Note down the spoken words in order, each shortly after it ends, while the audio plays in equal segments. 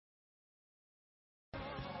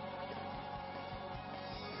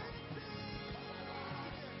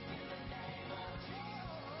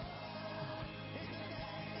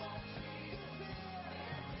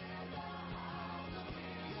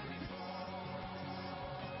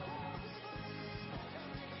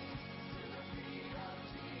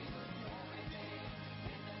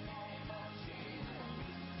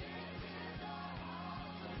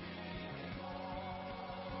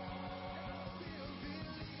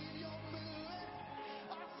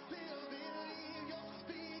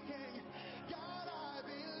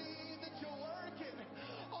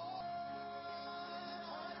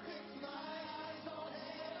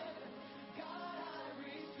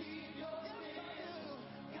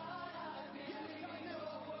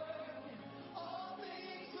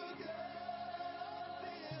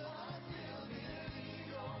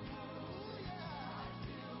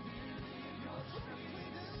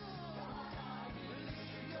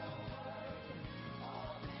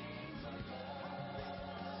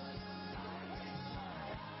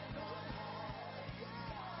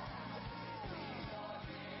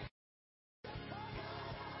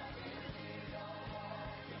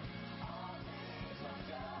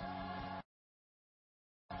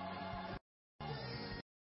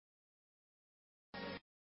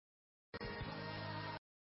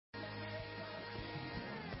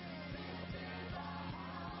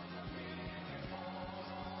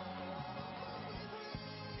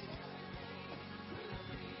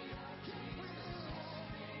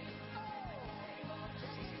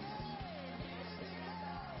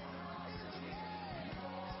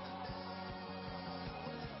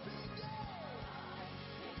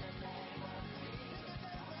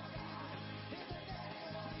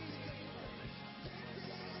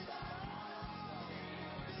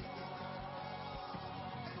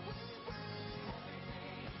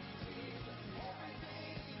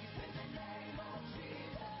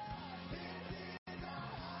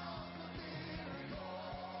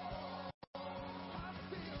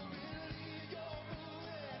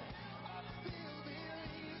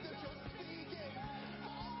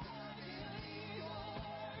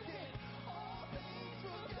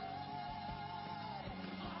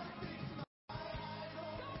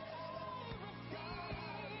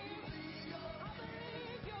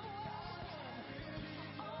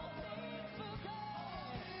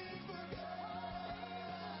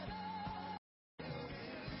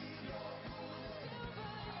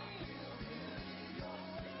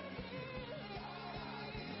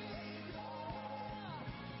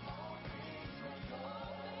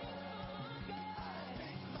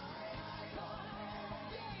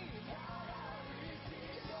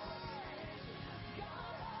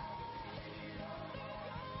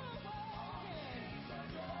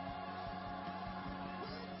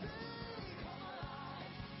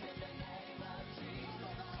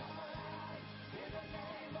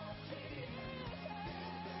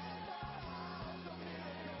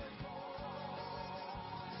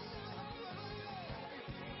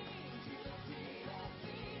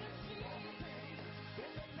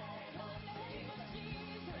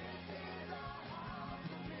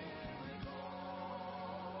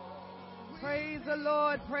Praise the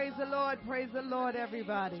Lord, praise the Lord, praise the Lord,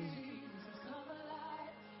 everybody.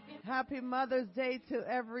 Happy Mother's Day to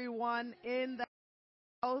everyone in the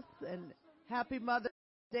house, and happy Mother's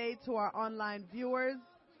Day to our online viewers.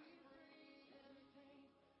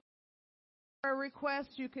 For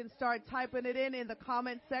requests, you can start typing it in the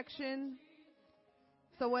comment section.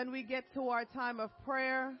 So when we get to our time of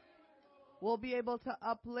prayer, we'll be able to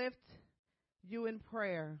uplift you in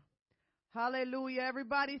prayer. Hallelujah.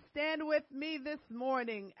 Everybody stand with me this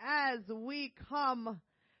morning as we come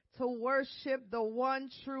to worship the one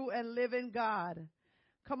true and living God.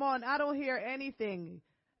 Come on, I don't hear anything.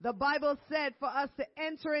 The Bible said for us to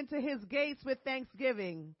enter into his gates with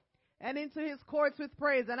thanksgiving and into his courts with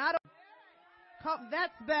praise. And I don't come,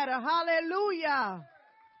 that's better. Hallelujah.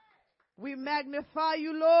 We magnify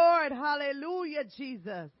you, Lord. Hallelujah,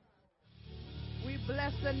 Jesus. We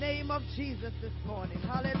bless the name of Jesus this morning.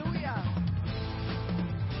 Hallelujah.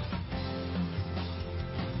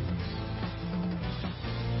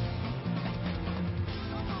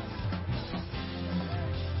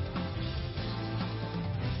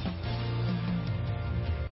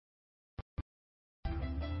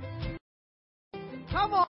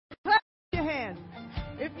 Come on, clap your hands.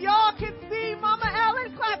 If y'all can see Mama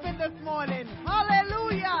Ellen clapping this morning.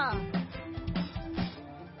 Hallelujah.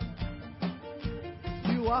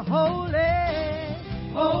 You are holy,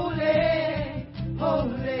 holy,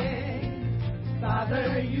 holy.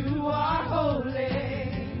 Father, you are holy.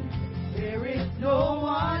 There is no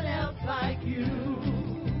one else like you.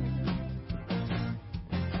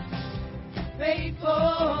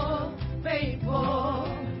 Faithful, faithful.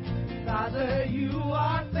 Father, you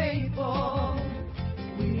are faithful.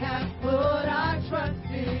 We have put our trust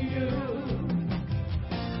in you.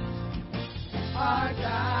 Our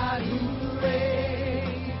God who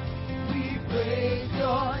reigns, we praise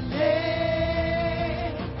your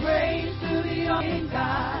name. Praise to the only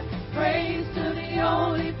God. Praise to the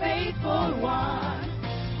only faithful one.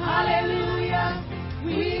 Hallelujah.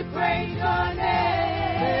 We praise your name.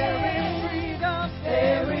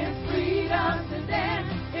 There is freedom to dance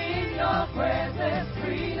in your presence,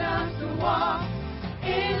 freedom to walk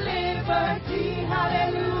in liberty.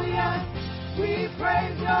 Hallelujah. We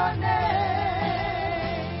praise your name.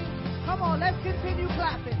 Come on, let's continue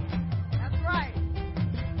clapping. That's right.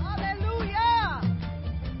 Hallelujah.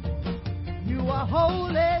 You are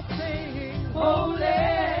holy, sing.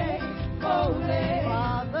 Holy, holy.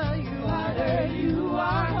 Father, you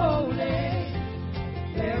are holy.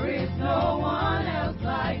 There is no one else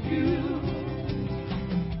like you.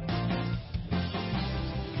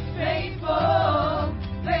 Faithful,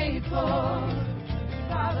 faithful.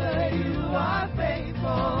 Father, you are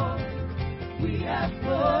faithful. We have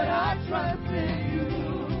put our trust in you.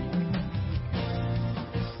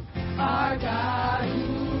 Our God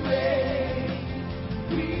who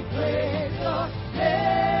reigns, we praise your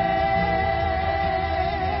name.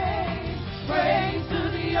 Praise to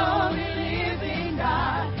the only living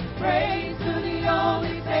God. Praise to the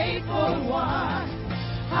only faithful one.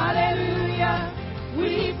 Hallelujah.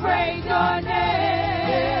 We praise your name.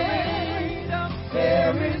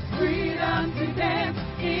 There is freedom to dance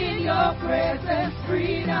in your presence,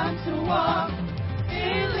 freedom to walk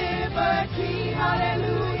in liberty.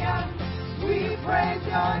 Hallelujah. We praise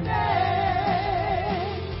your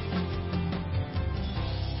name.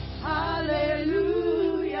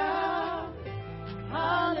 Hallelujah.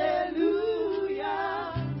 Hallelujah.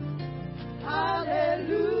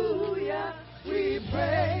 Hallelujah. We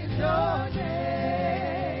praise your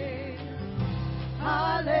name.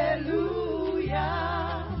 Hallelujah.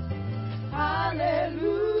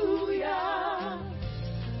 Hallelujah.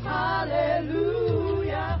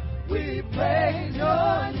 Hallelujah. We praise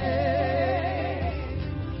your name.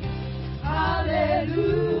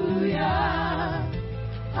 Hallelujah.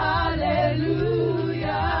 Hallelujah.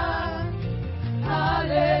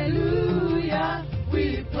 Hallelujah. We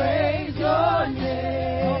praise your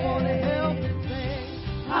name. Come on and help me sing.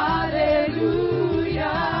 Hallelujah.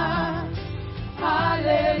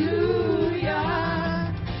 Hallelujah.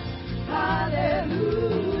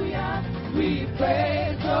 Hallelujah. We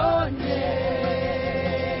praise your name.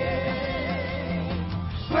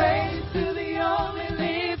 Praise to the only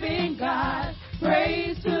living God.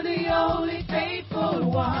 Praise to the only faithful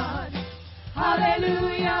one.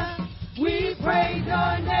 Hallelujah. We praise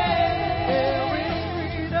your name.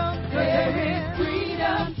 There is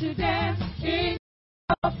freedom to dance in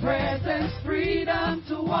your presence, freedom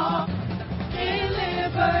to walk in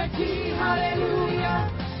liberty. Hallelujah.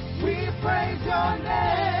 We praise your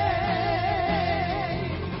name.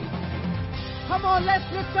 Come on, let's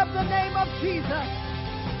lift up the name of Jesus.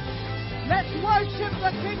 Let's worship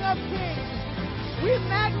the King of Kings. We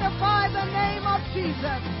magnify the name of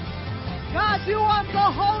Jesus. God, you are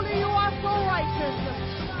so holy, you are so righteous.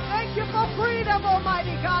 Thank you for freedom,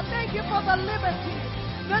 Almighty God. Thank you for the liberty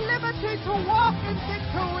to walk in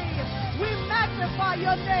victory. We magnify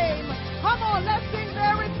your name. Come on, let's sing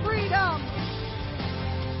There is Freedom.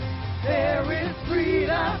 There is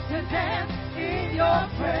freedom to dance in your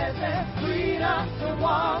presence, freedom to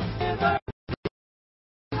walk in the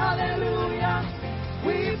hallelujah.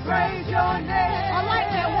 We praise your name. I like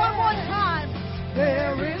that one more time.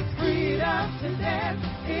 There is freedom to dance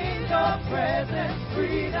in your presence,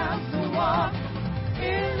 freedom to walk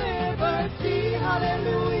in liberty.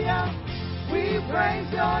 Hallelujah. We praise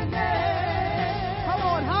your name. Come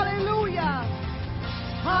on, hallelujah.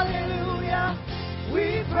 Hallelujah.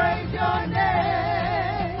 We praise your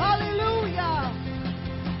name. Hallelujah.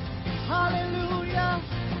 Hallelujah.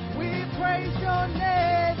 We praise your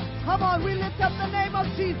name. Come on, we lift up the name of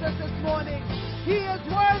Jesus this morning. He is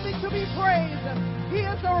worthy to be praised. He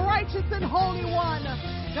is the righteous and holy one.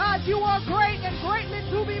 God, you are great and greatly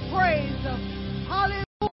to be praised.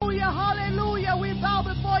 Hallelujah, hallelujah. We bow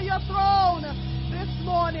before your throne this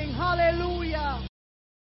morning. Hallelujah.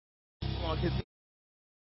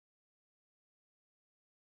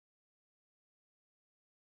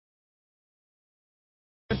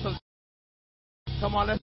 Come on,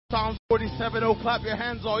 let's Psalm 47. Oh, clap your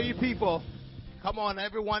hands, all you people. Come on,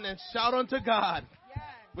 everyone, and shout unto God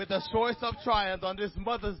with a choice of triumph on this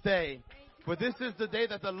Mother's Day. For this is the day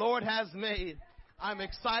that the Lord has made. I'm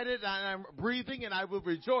excited and I'm breathing, and I will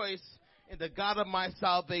rejoice in the God of my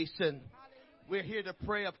salvation. We're here to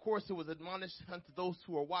pray. Of course, it was admonished unto those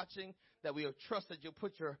who are watching that we trust that you'll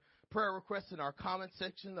put your prayer requests in our comment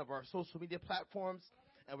section of our social media platforms.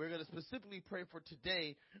 And we're going to specifically pray for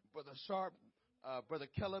today, Brother Sharp, Brother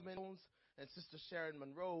Kellerman, and Sister Sharon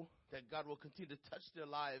Monroe, that God will continue to touch their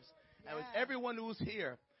lives. And with everyone who's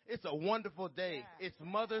here, it's a wonderful day. It's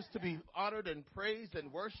mothers to be honored and praised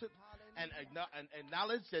and worshiped and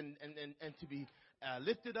acknowledged and to be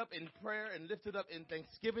lifted up in prayer and lifted up in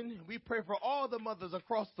thanksgiving. We pray for all the mothers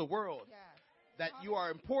across the world that you are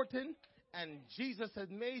important, and Jesus has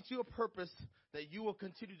made you a purpose that you will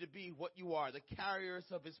continue to be what you are, the carriers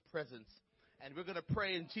of his presence. And we're going to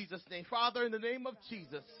pray in Jesus' name. Father, in the name of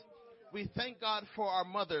Jesus, we thank God for our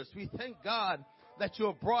mothers. We thank God that you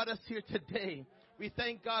have brought us here today. We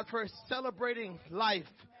thank God for celebrating life.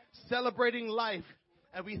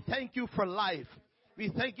 And we thank you for life. We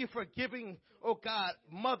thank you for giving, oh God,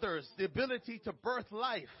 mothers the ability to birth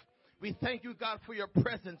life. We thank you, God, for your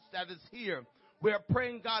presence that is here. We are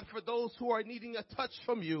praying, God, for those who are needing a touch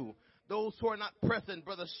from you, those who are not present,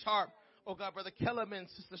 Brother Sharp, oh God, Brother Kellerman,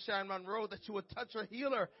 Sister Sharon Monroe, that you would touch her,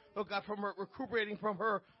 heal her, oh God, from her recuperating from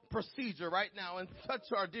her procedure right now, and touch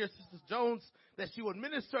our dear Sister Jones, that she would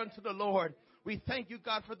minister unto the Lord. We thank you,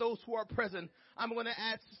 God, for those who are present. I'm going to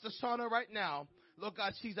add Sister Shauna right now. Lord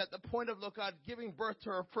God, she's at the point of, Lord God, giving birth to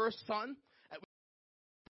her first son. And we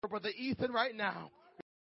pray for Brother Ethan right now. We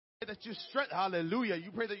pray that you strengthen, hallelujah.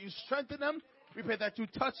 You pray that you strengthen them. We pray that you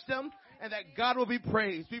touch them and that God will be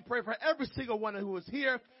praised. We pray for every single one who is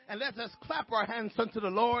here. And let us clap our hands unto the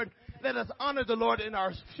Lord. Let us honor the Lord in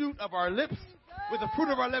our fruit of our lips. With the fruit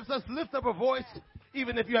of our lips, let's lift up a voice.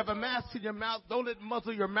 Even if you have a mask in your mouth, don't let it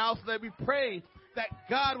muzzle your mouth. Let me pray that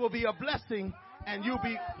God will be a blessing and you'll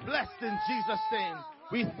be blessed in Jesus' name.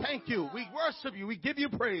 We thank you. We worship you. We give you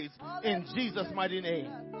praise in Jesus' mighty name.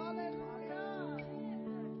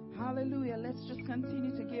 Hallelujah. Let's just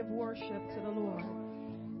continue to give worship to the Lord.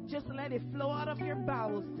 Just let it flow out of your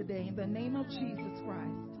bowels today in the name of Jesus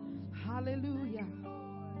Christ. Hallelujah.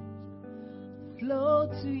 Flow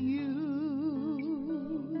to you.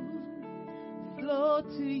 Flow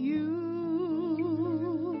to you.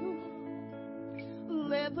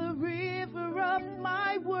 Let the river of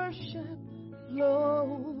my worship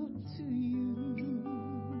flow to you.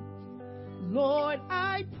 Lord,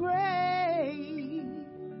 I pray,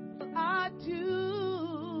 I do.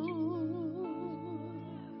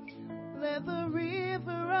 Let the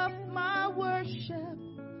river of my worship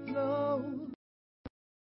flow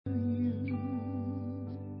to you.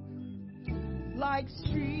 Like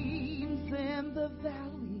streams in the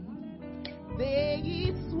valley,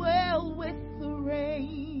 they swell with the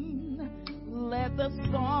rain. Let the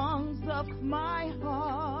songs of my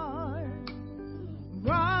heart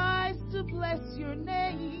rise to bless your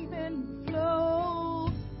name and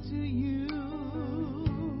flow to you,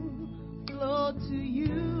 flow to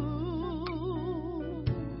you.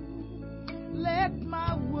 Let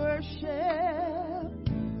my worship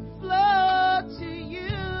flow to you.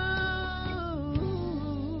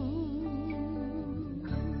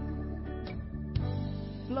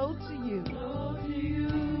 Flow to you.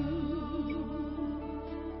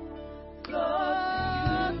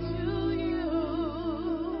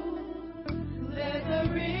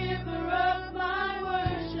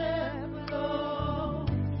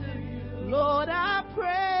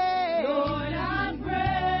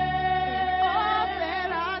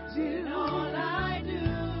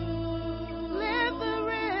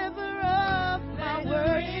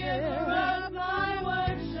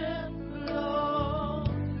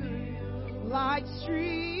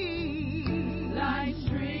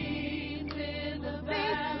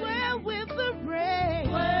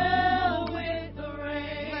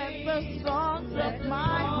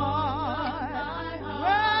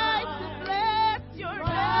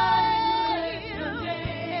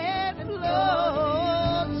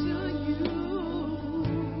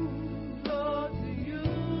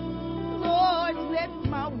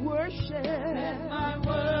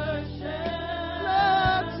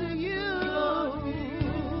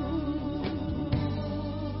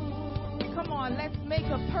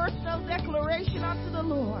 the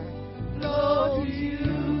Lord. Flow to you.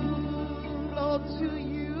 Flow to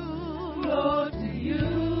you. Flow to you.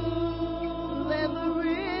 Let the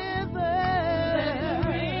river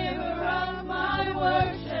of my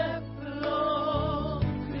worship flow.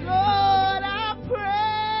 Lord, I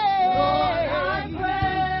pray. Lord, I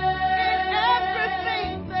pray. In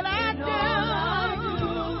everything that I do.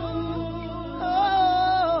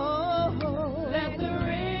 Oh, Let the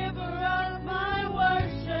river of my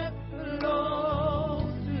worship flow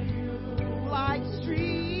to you. like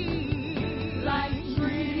streams. Like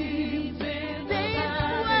streams in the They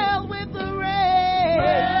valley. swell with the rain.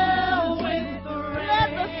 Swell with the Let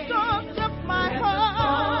the rain. songs of my Let the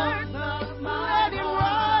heart, songs of my let it heart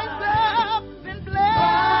rise up and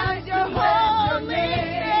bless your bless your holy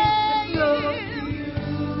name. name. Flow to you.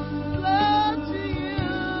 Flow to you.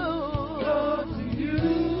 Flow to you.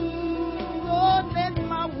 Lord, let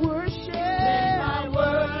my worship Let my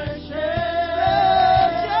worship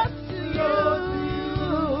just to flow to you.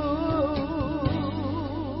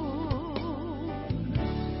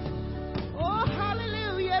 Oh,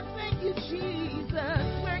 hallelujah. Thank you, Jesus.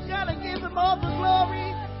 We're going to give him all the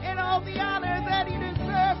glory and all the honor that he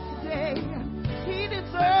deserves today. He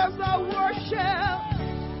deserves our worship.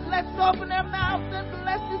 Let's open our mouths and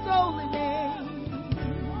bless his holy name.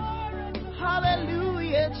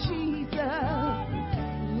 Hallelujah, Jesus.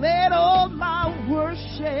 Let all my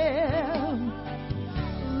worship,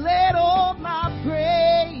 let all my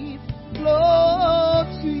praise flow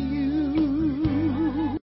to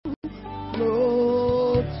you.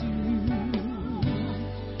 Flow to you.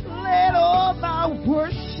 Let all my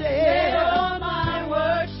worship, Let all my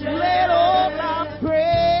worship, let all my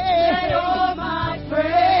praise, let all my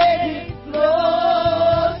praise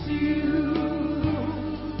flow to you.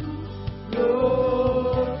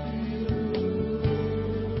 Flow to you.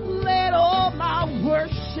 let all my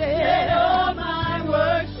worship, Let all my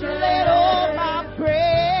worship, let all my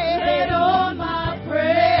praise, let all my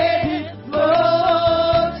praise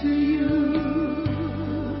flow to you.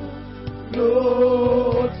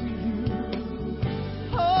 Flow to you.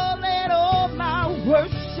 oh, let all my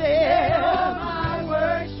worship, Let all my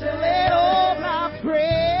worship, let all my praise,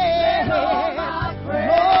 let all my praise,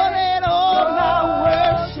 oh, let all my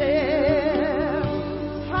worship,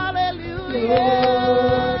 hallelujah.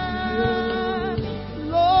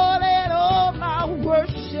 Lord, let all my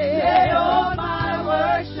worship, let all my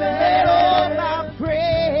worship, let all my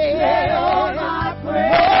praise, let all my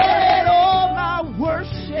praise, let all my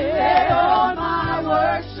worship, let all my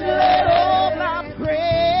worship, let all my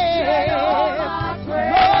praise, let all my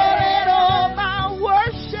praise, let all my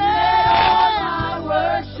worship, let all my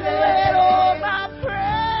let all my worship,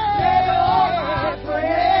 praise, let all my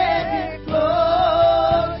praise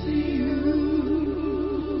flow to you.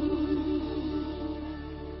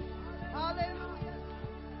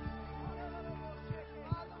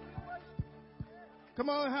 Come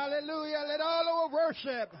on, hallelujah. Let all our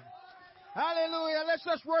worship. Hallelujah. Let's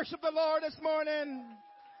just worship the Lord this morning.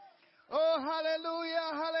 Oh, hallelujah,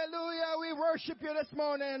 hallelujah. We worship you this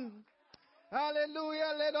morning.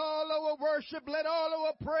 Hallelujah. Let all our worship, let all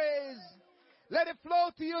our praise, let it flow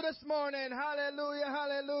to you this morning. Hallelujah,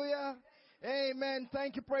 hallelujah. Amen.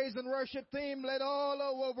 Thank you, praise and worship team. Let all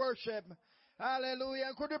our worship.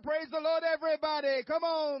 Hallelujah. Could we praise the Lord, everybody? Come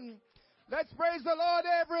on. Let's praise the Lord,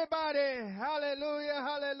 everybody. Hallelujah,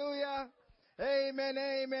 hallelujah. Amen,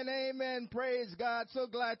 amen, amen. Praise God. So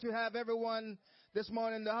glad to have everyone this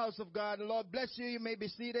morning in the house of God. The Lord bless you. You may be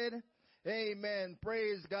seated. Amen.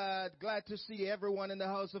 Praise God. Glad to see everyone in the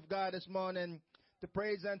house of God this morning to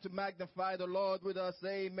praise and to magnify the Lord with us.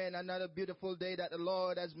 Amen. Another beautiful day that the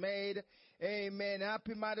Lord has made. Amen.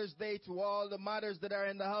 Happy Mother's Day to all the mothers that are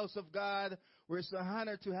in the house of God. We're so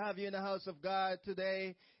honored to have you in the house of God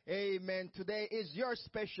today. Amen. Today is your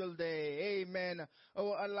special day. Amen. Our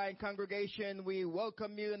online congregation, we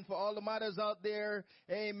welcome you. And for all the mothers out there,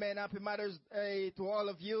 amen. Happy Mother's Day to all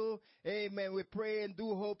of you. Amen. We pray and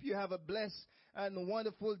do hope you have a blessed and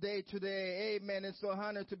wonderful day today. Amen. It's so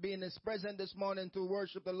honored to be in His presence this morning to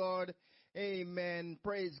worship the Lord. Amen.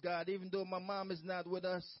 Praise God. Even though my mom is not with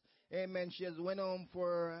us, amen, she has went home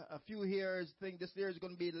for a few years. I think this year is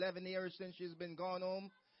going to be 11 years since she's been gone home.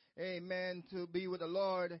 Amen. To be with the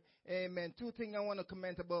Lord. Amen. Two things I want to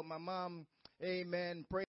comment about my mom. Amen.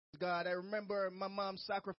 Praise God. I remember my mom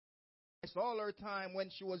sacrificed all her time when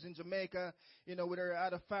she was in Jamaica, with her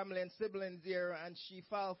other family and siblings there, and she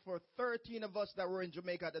filed for 13 of us that were in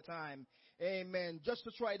Jamaica at the time. Amen. Just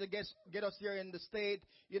to try to get us here in the state,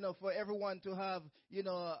 for everyone to have,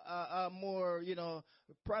 a more,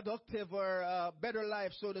 productive or better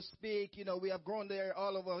life, so to speak. We have grown there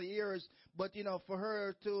all over the years, but, for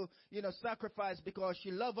her to, sacrifice because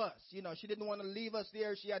she loved us. She didn't want to leave us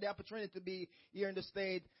there. She had the opportunity to be here in the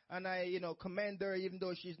state, and I, commend her, even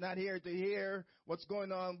though she's not here to hear what's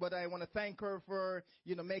going on, but I want to thank her for,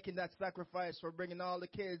 making that sacrifice, for bringing all the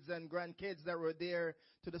kids and grandkids that were there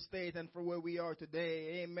to the state and for where we are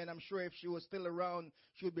today. Amen. I'm sure if she was still around,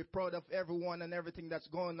 she would be proud of everyone and everything that's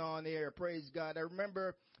going on here. Praise God. I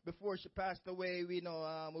remember before she passed away, we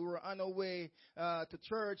were on our way to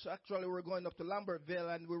church. Actually, we were going up to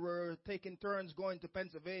Lambertville, and we were taking turns going to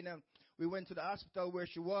Pennsylvania. We went to the hospital where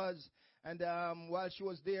she was, and while she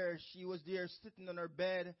was there sitting on her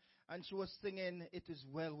bed, and she was singing, "It is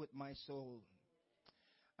well with my soul."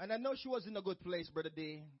 And I know she was in a good place, Brother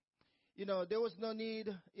D. There was no need.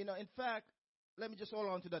 In fact, let me just hold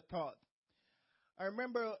on to that thought. I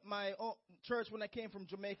remember my own church when I came from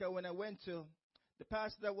Jamaica, when I went to, the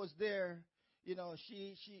pastor that was there,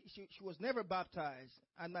 she was never baptized.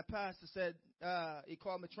 And my pastor said, he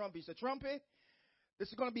called me Trumpy. He said, "Trumpy, this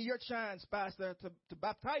is going to be your chance, Pastor, to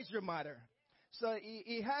baptize your mother." So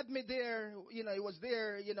he had me there, he was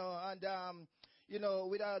there, and,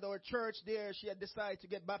 without our church there, she had decided to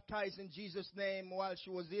get baptized in Jesus' name while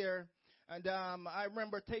she was there. And I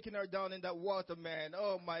remember taking her down in that water, man.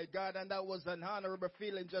 Oh, my God. And that was an honorable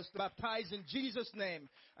feeling, just baptized in Jesus' name.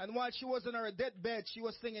 And while she was on her deathbed, she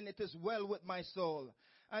was singing, "It is well with my soul."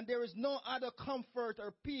 And there is no other comfort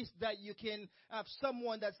or peace that you can have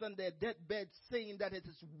someone that's on their deathbed saying that it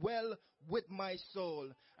is well with my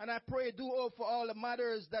soul. And I pray, for all the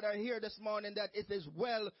mothers that are here this morning, that it is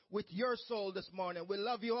well with your soul this morning. We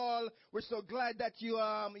love you all. We're so glad that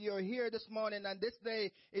you're here this morning, and this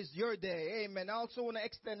day is your day. Amen. I also want to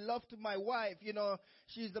extend love to my wife.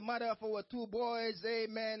 She's the mother of our 2 boys.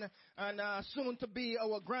 Amen. And soon to be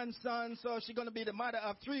our grandson. So she's going to be the mother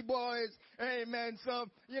of 3 boys. Amen. So,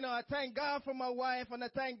 I thank God for my wife, and I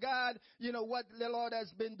thank God, what the Lord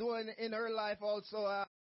has been doing in her life also.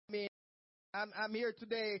 I'm here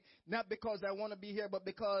today not because I want to be here, but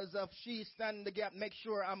because of she standing the gap, make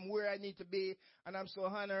sure I'm where I need to be. And I'm so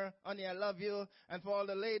honored. Honey, I love you. And for all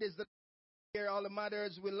the ladies that are here, all the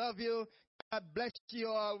mothers, we love you. God bless you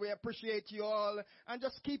all. We appreciate you all. And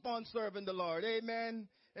just keep on serving the Lord. Amen.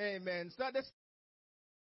 Amen. So this,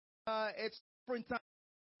 it's springtime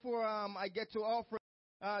before I get to offer.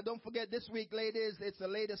 Don't forget this week, ladies, it's the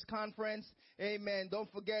latest conference. Amen.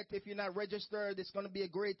 Don't forget, if you're not registered, it's going to be a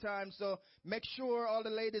great time. So make sure all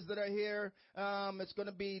the ladies that are here, it's going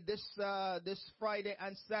to be this Friday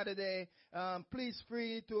and Saturday. Please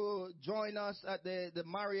free to join us at the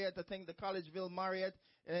Marriott, I think the Collegeville Marriott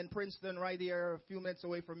in Princeton, right here, a few minutes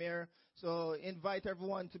away from here. So invite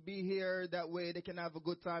everyone to be here. That way they can have a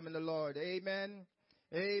good time in the Lord. Amen.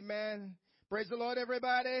 Amen. Praise the Lord,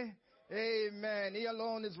 everybody. Amen. He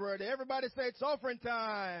alone is worthy. Everybody say it's offering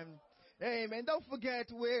time. Amen. Don't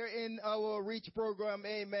forget, we're in our REACH program.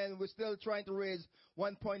 Amen. We're still trying to raise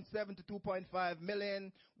 1.7 to 2.5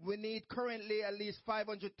 million. We need currently at least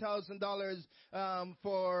 $500,000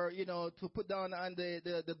 for, to put down on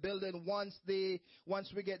the building. Once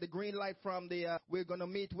we get the green light from we're going to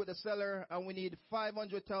meet with the seller, and we need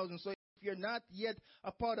 500,000. So if you're not yet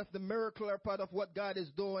a part of the miracle or part of what God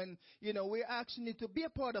is doing, we're asking you to be a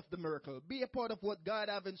part of the miracle. Be a part of what God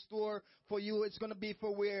have in store for you. It's going to be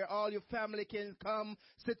for where all your family can come,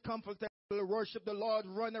 sit comfortably, worship the Lord,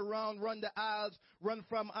 run around, run the aisles, run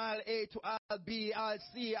from aisle A to aisle B, aisle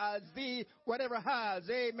C, aisle Z, whatever aisles.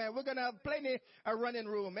 Amen. We're going to have plenty of running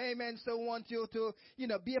room. Amen. So we want you to,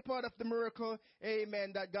 be a part of the miracle.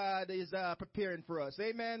 Amen. That God is preparing for us.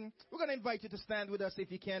 Amen. We're going to invite you to stand with us if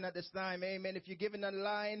you can at this time. Amen. If you're giving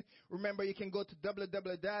online, remember you can go to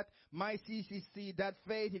www.myccc.faith.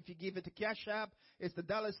 If you give it to Cash App, it's the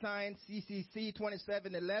 $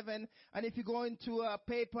 CCC2711. And if you go into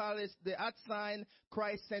PayPal, it's the @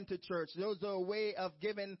 Christ Center Church. Those are a way of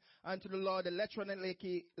giving unto the Lord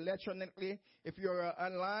electronically. If you're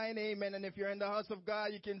online, amen. And if you're in the house of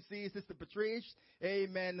God, you can see Sister Patrice.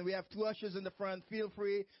 Amen. We have 2 ushers in the front. Feel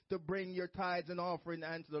free to bring your tithes and offering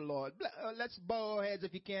unto the Lord. Let's bow our heads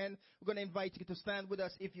if you can. We're going to invite you to stand with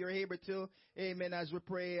us if you're able to. Amen. As we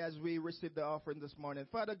pray, as we receive the offering this morning.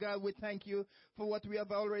 Father God, we thank you for what we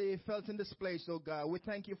have already felt in this place, oh God. We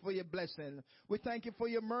thank you for your blessing. We thank you for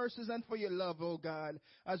your mercies and for your love, oh God.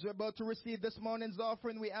 As we're about to receive this morning's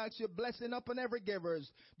offering, we ask your blessing upon every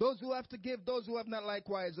givers. Those who have to give, those who have not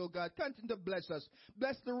likewise, oh God. Continue to bless us.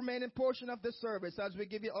 Bless the remaining portion of the service as we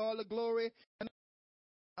give you all the glory and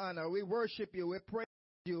honor. We worship you. We praise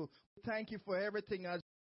you. We thank you for everything as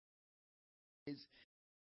in His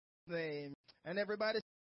name. And everybody,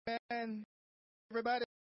 amen. Everybody,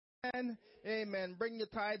 amen. Amen. Bring your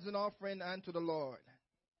tithes and offering unto the Lord.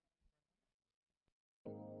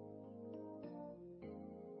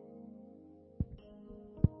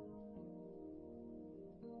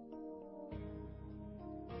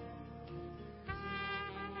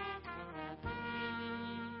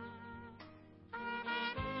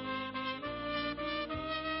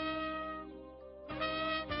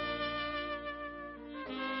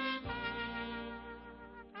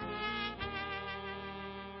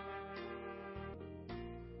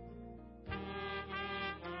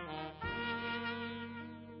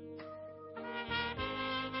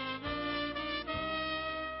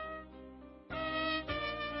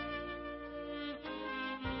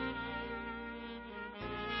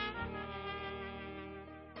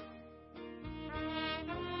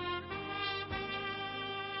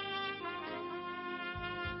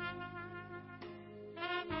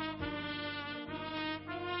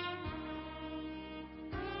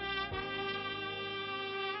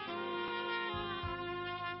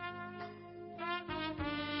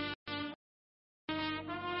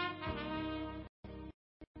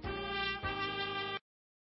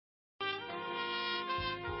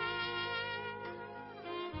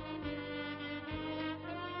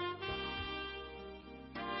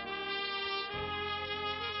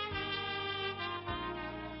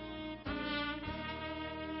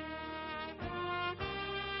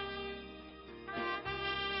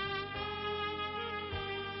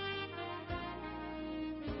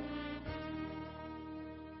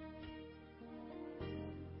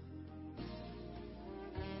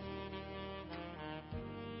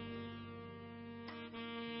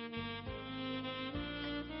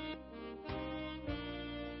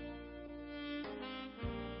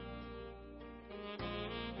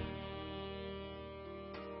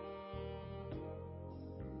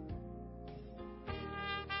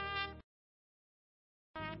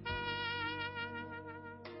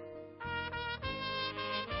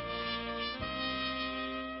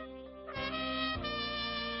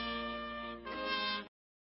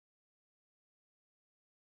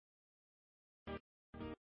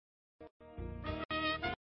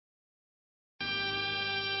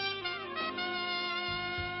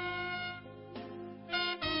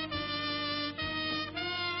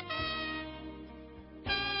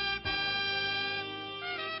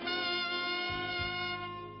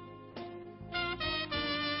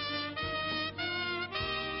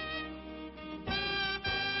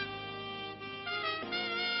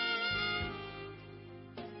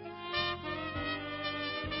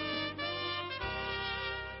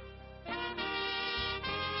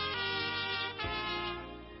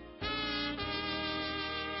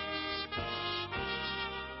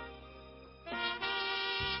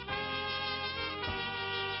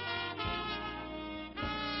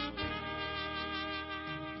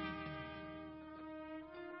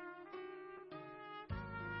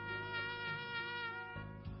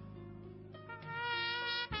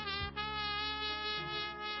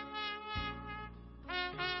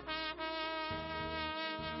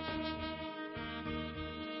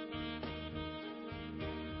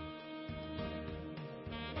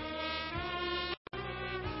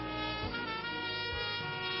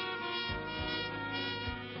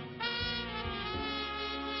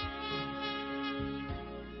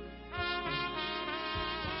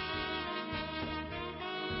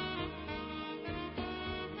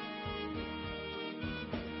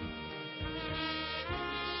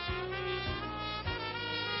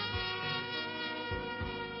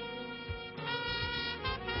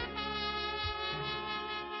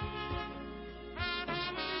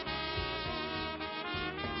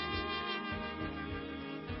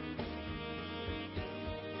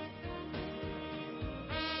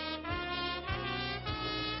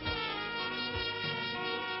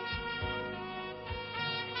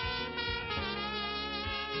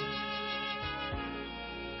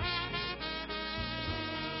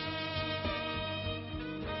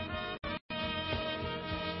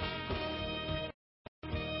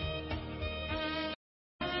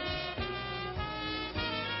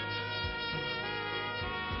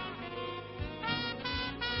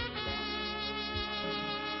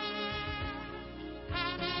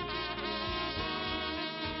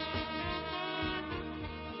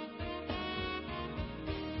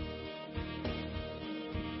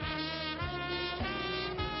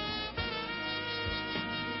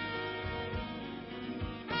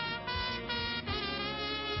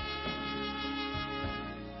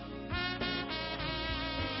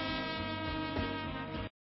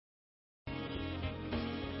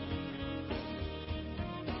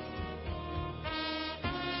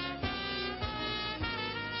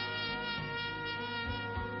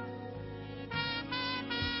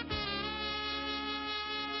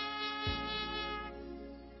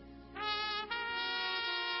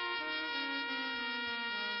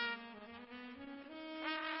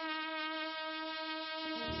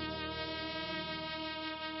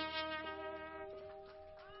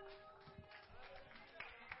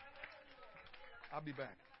 I'll be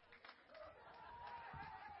back.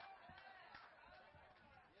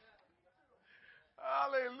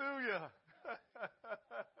 Hallelujah.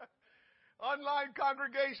 Online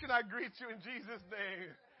congregation, I greet you in Jesus'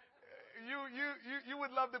 name. You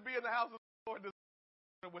would love to be in the house of the Lord this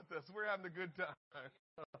morning with us. We're having a good time.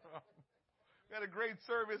 We had a great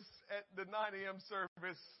service at the 9 a.m.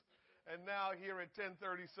 service, and now here at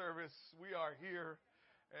 10:30 service, we are here,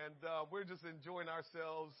 and we're just enjoying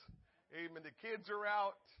ourselves. Amen. The kids are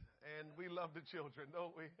out, and we love the children,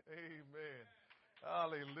 don't we? Amen.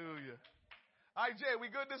 Hallelujah. IJ,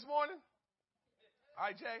 we good this morning?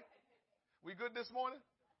 IJ, we good this morning?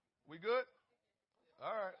 We good?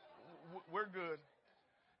 All right. We're good.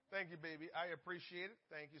 Thank you, baby. I appreciate it.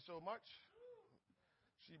 Thank you so much.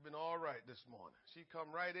 She's been all right this morning. She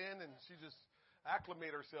come right in and she just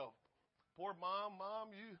acclimate herself. Poor mom,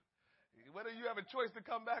 whether you have a choice to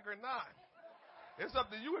come back or not, it's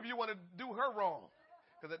up to you if you want to do her wrong.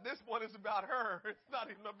 Because at this point, it's about her. It's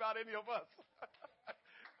not even about any of us.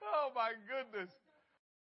 Oh, my goodness.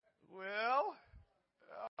 Well,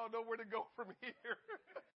 I don't know where to go from here.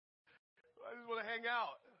 I just want to hang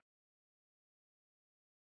out.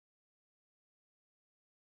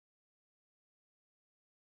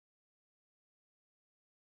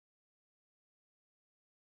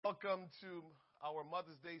 Welcome to our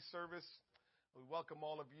Mother's Day service. We welcome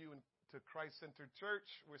all of you to Christ Centered Church.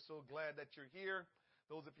 We're so glad that you're here.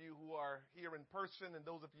 Those of you who are here in person and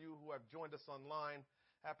those of you who have joined us online,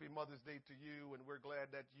 happy Mother's Day to you, and we're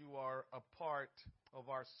glad that you are a part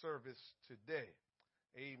of our service today.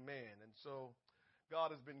 Amen. And so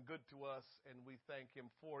God has been good to us, and we thank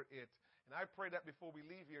him for it. And I pray that before we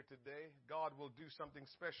leave here today, God will do something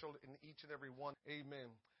special in each and every one.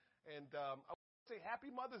 Amen. And I want to say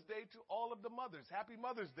happy Mother's Day to all of the mothers. Happy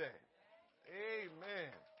Mother's Day.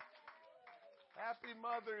 Amen. Happy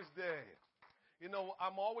Mother's Day. You know,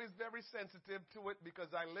 I'm always very sensitive to it because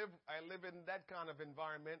I live in that kind of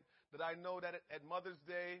environment that I know that at Mother's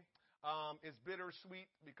Day is bittersweet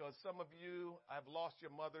because some of you have lost your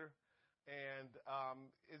mother, and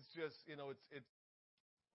it's just,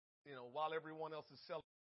 while everyone else is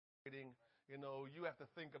celebrating, you have to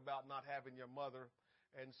think about not having your mother.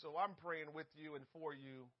 And so I'm praying with you and for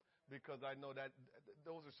you because I know that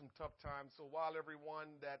those are some tough times. So while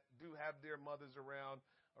everyone that do have their mothers around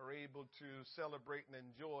are able to celebrate and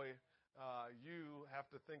enjoy, you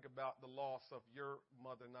have to think about the loss of your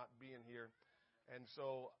mother not being here. And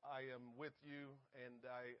so I am with you, and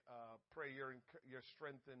I pray your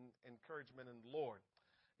strength and encouragement in the Lord.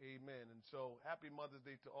 Amen. And so happy Mother's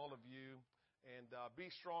Day to all of you, and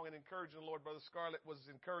be strong and encouraging the Lord. Brother Scarlett was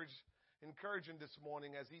encouraging this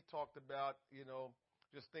morning as he talked about,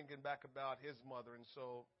 just thinking back about his mother, and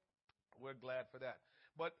so we're glad for that.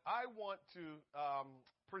 But I want to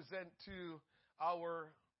present to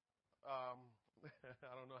our, I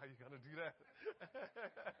don't know how you're going to do that.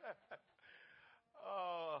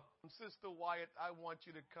 Sister Wyatt, I want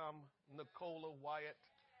you to come. Nicola Wyatt.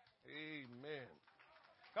 Amen.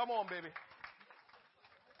 Come on, baby.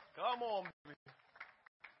 Come on, baby.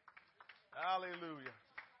 Hallelujah.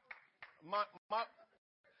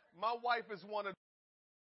 My wife is one of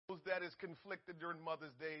those that is conflicted during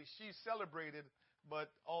Mother's Day. She celebrated,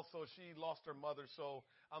 but also she lost her mother, so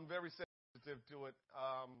I'm very sensitive to it.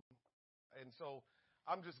 And so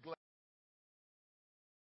I'm just glad.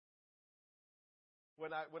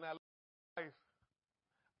 When I life,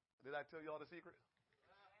 did I tell you all the secret?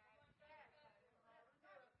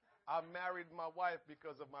 I married my wife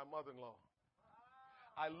because of my mother-in-law.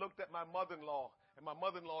 I looked at my mother-in-law, and my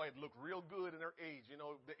mother-in-law had looked real good in her age.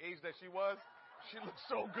 The age that she was, she looked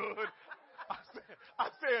so good. I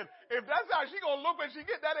said, if that's how she gonna look when she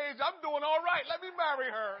get that age, I'm doing all right. Let me marry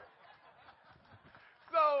her.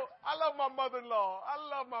 So I love my mother-in-law. I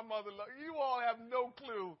love my mother-in-law. You all have no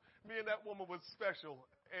clue. Me and that woman was special.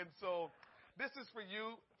 And so this is for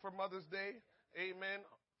you for Mother's Day. Amen.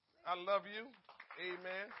 I love you.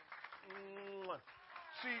 Amen.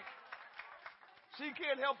 She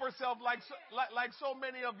can't help herself like so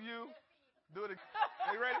many of you. Do it.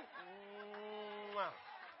 Are you ready?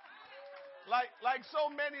 Like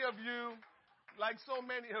so many of you,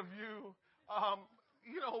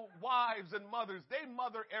 wives and mothers, they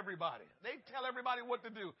mother everybody. They tell everybody what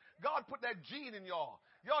to do. God put that gene in y'all.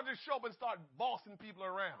 Y'all just show up and start bossing people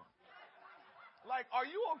around. Like, are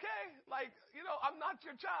you okay? Like, I'm not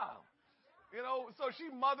your child. So she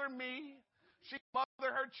mothered me. She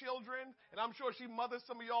mothered her children. And I'm sure she mothered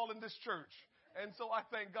some of y'all in this church. And so I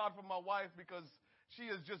thank God for my wife because she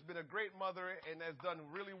has just been a great mother and has done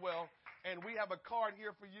really well. And we have a card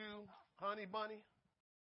here for you, honey bunny.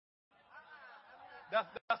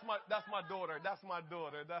 That's my daughter. That's my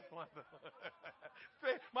daughter. That's my daughter.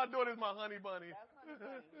 My daughter's my honey bunny.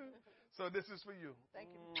 So this is for you. Thank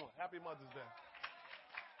you. Happy Mother's Day.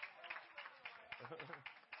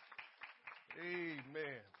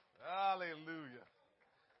 Amen. Hallelujah.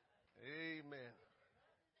 Amen.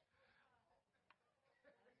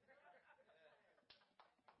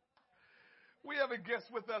 We have a guest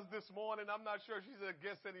with us this morning. I'm not sure if she's a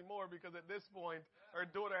guest anymore because at this point, her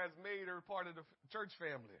daughter has made her part of the church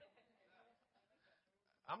family.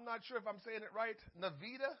 I'm not sure if I'm saying it right.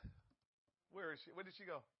 Navita? Where is she? Where did she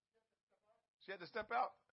go? She had to step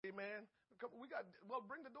out? Amen.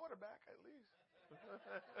 Bring the daughter back at least.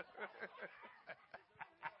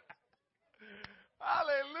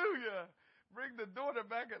 Hallelujah. Bring the daughter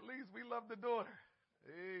back at least. We love the daughter.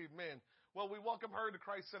 Amen. Well, we welcome her to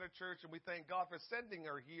Christ Center Church, and we thank God for sending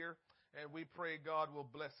her here, and we pray God will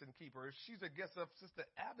bless and keep her. She's a guest of Sister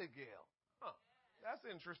Abigail. Huh. That's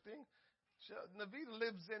interesting. Navita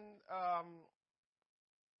lives in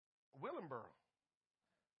Willenboro,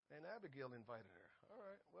 and Abigail invited her. All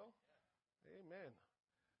right, well, amen.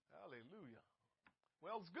 Hallelujah.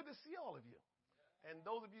 Well, it's good to see all of you. And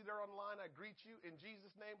those of you that are online, I greet you in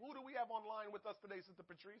Jesus' name. Who do we have online with us today, Sister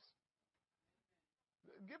Patrice?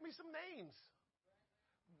 Give me some names.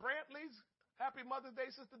 Brantley's. Happy Mother's Day,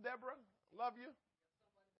 Sister Deborah. Love you.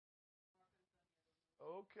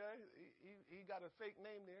 Okay. He got a fake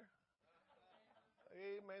name there.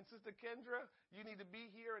 Amen. Sister Kendra, you need to be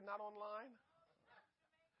here and not online.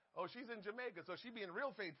 Oh, she's in Jamaica, so she being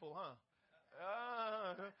real faithful, huh?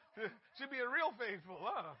 She being real faithful,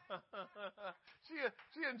 huh?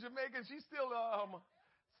 She in Jamaica. She's still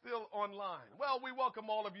online. Well, we welcome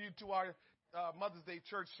all of you to our Mother's Day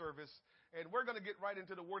church service, and we're going to get right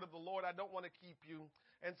into the word of the Lord. I don't want to keep you,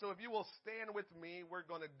 and so if you will stand with me, we're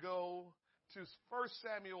going to go to 1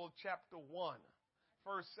 Samuel chapter 1.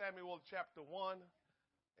 1 Samuel chapter 1.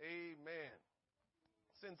 Amen.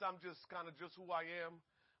 Since I'm just kind of just who I am,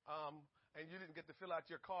 and you didn't get to fill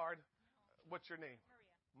out your card, what's your name?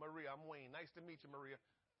 Maria. I'm Wayne. Nice to meet you, Maria.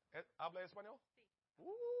 ¿Habla español? Sí.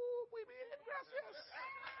 Muy bien, gracias.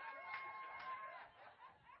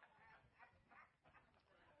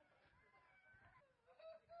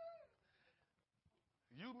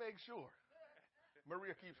 You make sure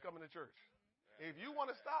Maria keeps coming to church. If you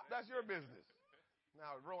want to stop, that's your business.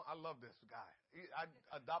 Now, I love this guy. I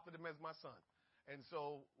adopted him as my son. And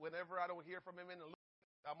so whenever I don't hear from him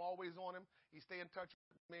I'm always on him. He stay in touch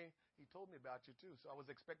with me. He told me about you too, so I was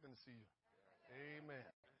expecting to see you.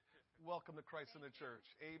 Amen. Welcome to Christ in the Church.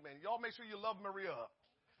 Amen. Y'all make sure you love Maria up.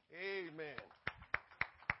 Amen.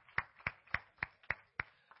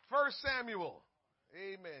 1 Samuel.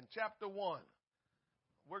 Amen. Chapter 1.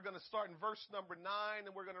 We're going to start in verse number 9,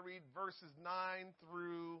 and we're going to read verses 9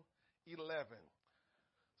 through 11.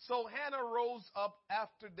 So Hannah rose up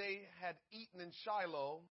after they had eaten in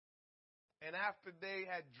Shiloh, and after they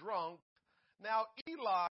had drunk. Now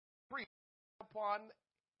Eli preached upon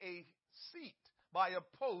a seat by a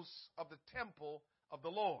post of the temple of the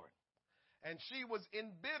Lord. And she was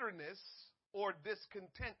in bitterness or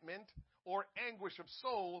discontentment or anguish of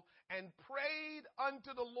soul, and prayed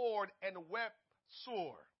unto the Lord and wept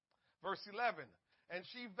sore. Verse 11, and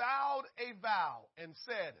she vowed a vow and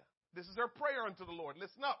said, this is her prayer unto the Lord.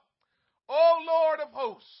 Listen up. O Lord of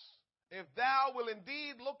hosts, if thou will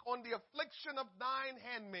indeed look on the affliction of thine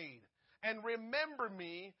handmaid, and remember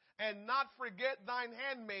me, and not forget thine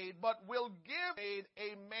handmaid, but will give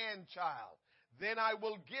a man-child, then I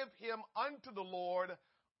will give him unto the Lord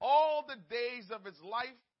all the days of his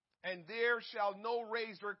life, and there shall no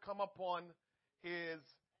razor come upon his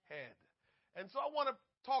head. And so I want to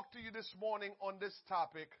talk to you this morning on this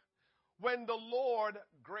topic, when the Lord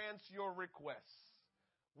grants your requests.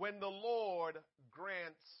 When the Lord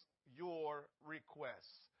grants your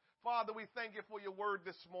requests. Father, we thank you for your word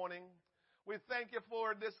this morning. We thank you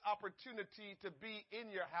for this opportunity to be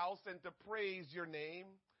in your house and to praise your name.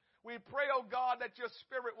 We pray, oh God, that your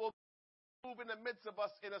spirit will move in the midst of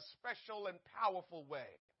us in a special and powerful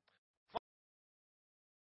way.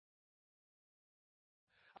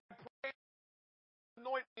 I pray,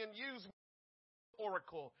 anoint me and use me as an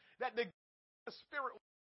oracle, that the spirit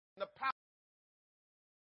and the power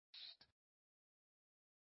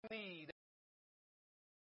need,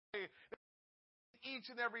 each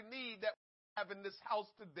and every need that we have in this house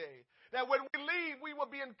today. That when we leave, we will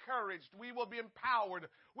be encouraged. We will be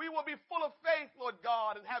empowered. We will be full of faith, Lord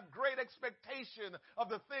God, and have great expectation of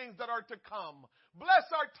the things that are to come. Bless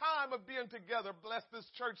our time of being together. Bless this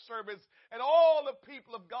church service. And all the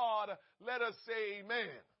people of God, let us say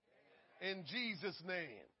amen. In Jesus'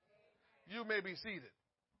 name. You may be seated.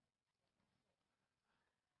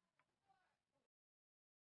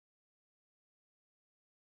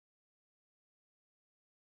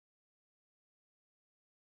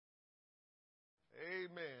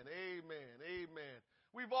 Amen. Amen. Amen.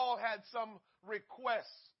 We've all had some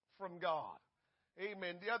requests from God.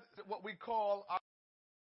 Amen. What we call our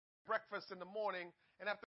breakfast in the morning. And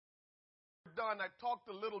after we're done, I talked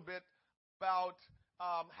a little bit about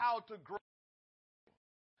how to grow.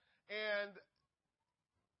 And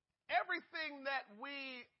everything that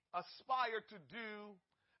we aspire to do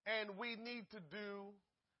and we need to do,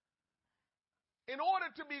 in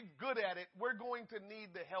order to be good at it, we're going to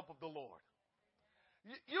need the help of the Lord.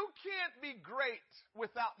 You can't be great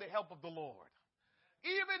without the help of the Lord.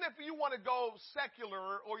 Even if you want to go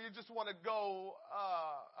secular or you just want to go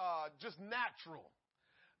just natural,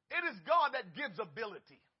 it is God that gives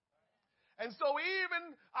ability. And so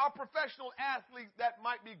even our professional athletes that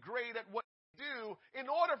might be great at what they do, in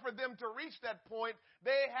order for them to reach that point,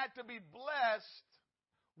 they had to be blessed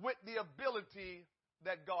with the ability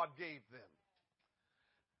that God gave them.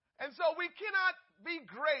 And so we cannot be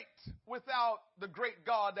great without the great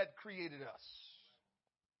God that created us.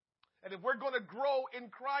 And if we're going to grow in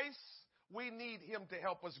Christ, we need Him to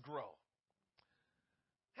help us grow.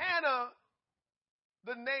 Hannah,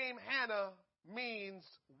 the name Hannah means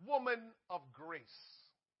woman of grace.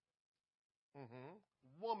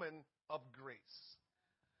 Woman of grace.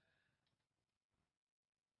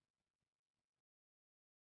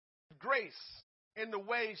 Grace in the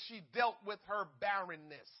way she dealt with her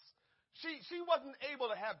barrenness. She wasn't able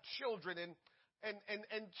to have children,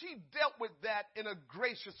 and she dealt with that in a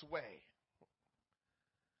gracious way.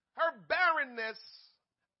 Her barrenness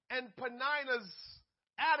and Peninnah's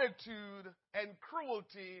attitude and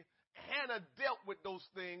cruelty, Hannah dealt with those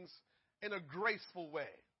things in a graceful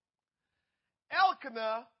way.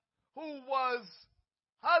 Elkanah, who was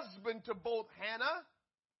husband to both Hannah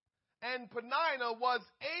and Peninnah, was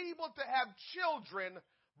able to have children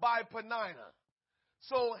by Peninnah.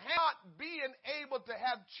 So not being able to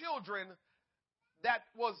have children, that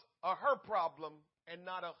was her problem and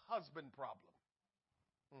not a husband problem.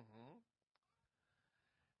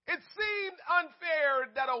 It seemed unfair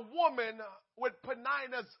that a woman with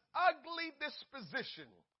Peninnah's ugly disposition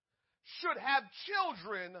should have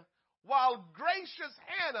children while gracious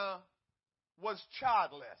Hannah was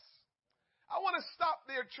childless. I want to stop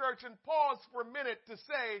there, church, and pause for a minute to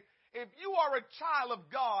say, if you are a child of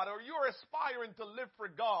God or you're aspiring to live for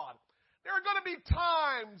God, there are going to be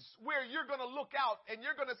times where you're going to look out and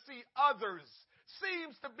you're going to see others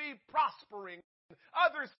seems to be prospering,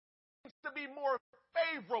 others seems to be more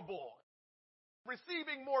favorable,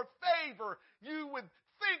 receiving more favor. You would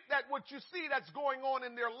think that what you see that's going on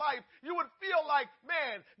in their life, you would feel like,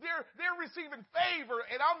 man, they're receiving favor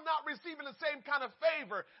and I'm not receiving the same kind of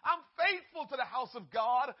favor. I'm faithful to the house of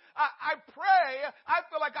God. I pray. I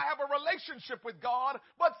feel like I have a relationship with God,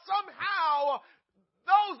 but somehow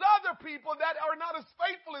those other people that are not as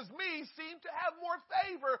faithful as me seem to have more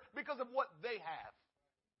favor because of what they have.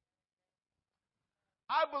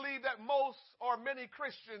 I believe that most or many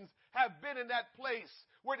Christians have been in that place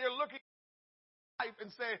where they're looking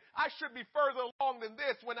and say, I should be further along than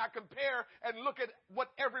this when I compare and look at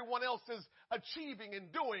what everyone else is achieving and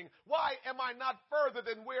doing. Why am I not further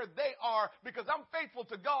than where they are? Because I'm faithful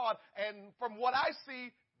to God, and from what I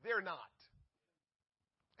see, they're not.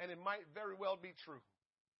 And it might very well be true.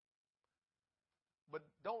 But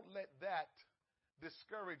don't let that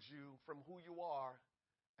discourage you from who you are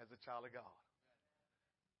as a child of God.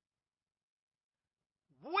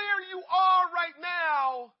 Where you are right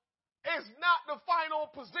now is not the final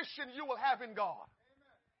position you will have in God.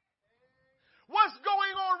 What's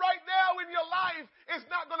going on right now in your life is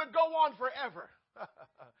not going to go on forever.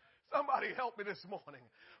 Somebody help me this morning.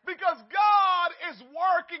 Because God is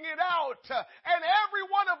working it out. And every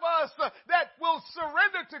one of us that will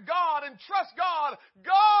surrender to God and trust God,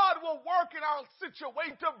 God will work in our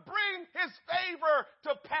situation to bring His favor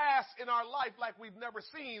to pass in our life like we've never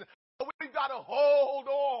seen. We've got to hold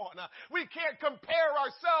on. We can't compare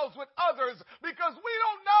ourselves with others because we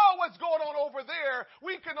don't know what's going on over there.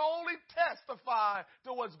 We can only testify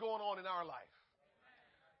to what's going on in our life.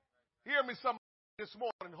 Hear me somebody this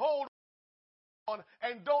morning. Hold on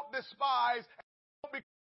and don't despise and don't be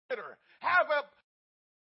bitter. Have a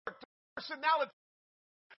personality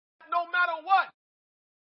no matter what.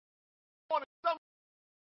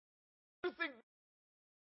 You think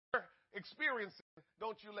experiencing,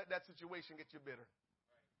 don't you let that situation get you bitter.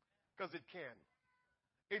 Because it can.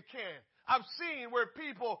 It can. I've seen where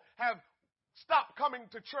people have stopped coming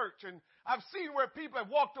to church, and I've seen where people have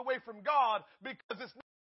walked away from God because it's not.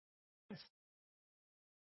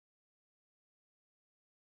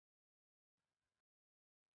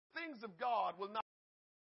 Things of God will not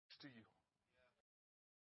to you.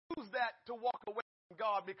 Use that to walk away from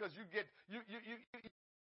God because you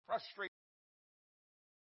frustrated.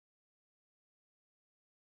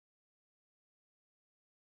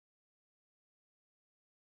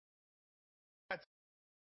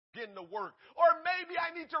 Getting to work. Or maybe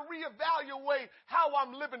I need to reevaluate how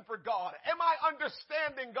I'm living for God. Am I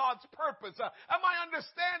understanding God's purpose? Am I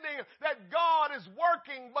understanding that God is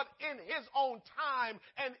working but in His own time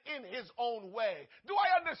and in His own way? Do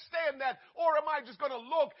I understand that? Or am I just going to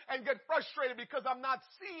look and get frustrated because I'm not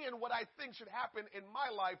seeing what I think should happen in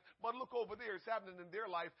my life, but look over there, it's happening in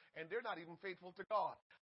their life and they're not even faithful to God?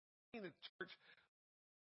 In the church,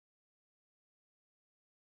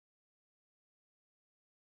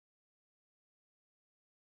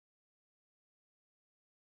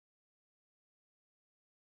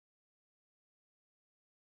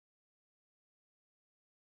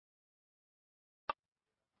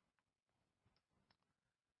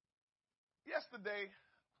 yesterday,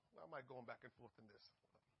 why am I going back and forth in this?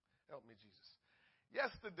 Help me, Jesus.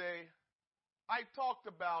 Yesterday, I talked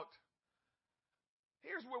about,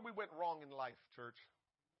 here's where we went wrong in life, church.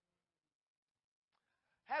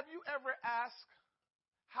 Have you ever asked,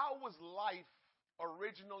 how was life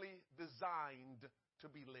originally designed to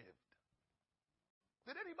be lived?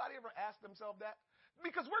 Did anybody ever ask themselves that?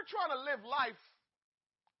 Because we're trying to live life,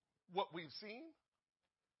 what we've seen,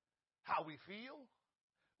 how we feel,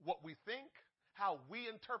 what we think, how we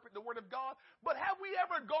interpret the Word of God. But have we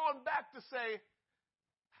ever gone back to say,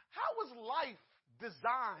 how was life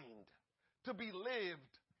designed to be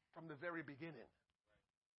lived from the very beginning?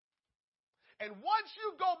 And once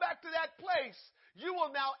you go back to that place, you will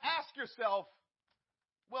now ask yourself,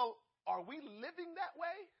 well, are we living that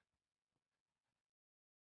way?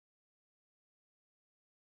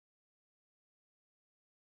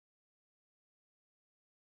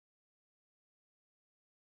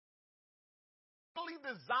 Really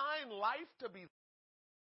design life to be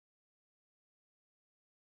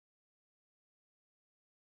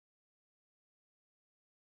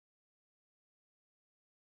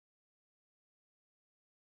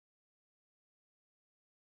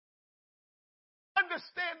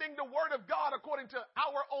understanding the Word of God according to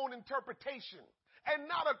our own interpretation and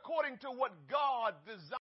not according to what God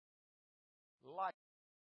designed life.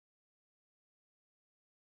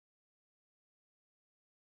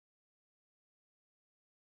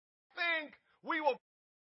 I think we will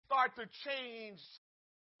start to change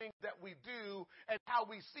things that we do and how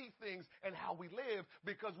we see things and how we live,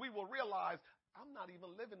 because we will realize I'm not even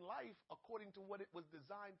living life according to what it was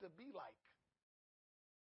designed to be like.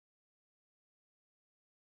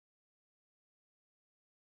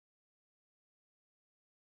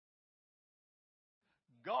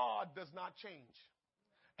 God does not change.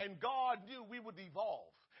 And God knew we would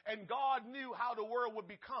evolve. And God knew how the world would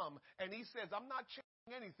become. And He says, I'm not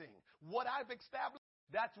changing anything. What I've established,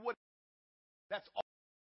 that's all.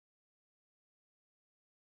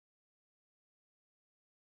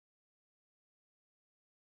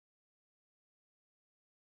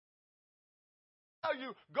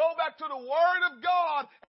 You go back to the Word of God.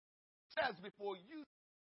 It says before you.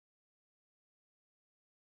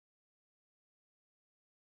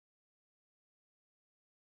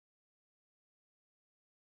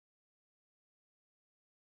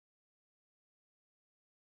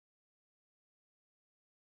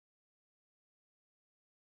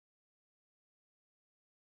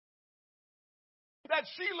 That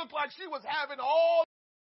she looked like she was having all.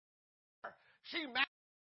 She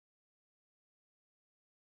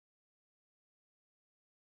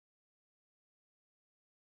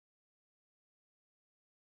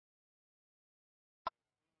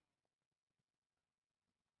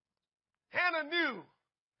Hannah knew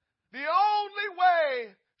the only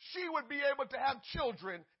way she would be able to have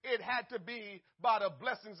children, it had to be by the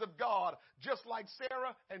blessings of God, just like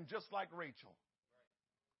Sarah and just like Rachel.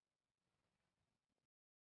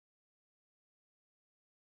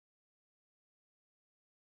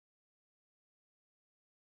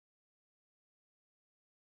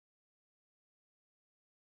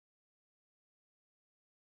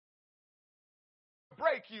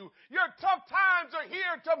 Break you. Your tough times are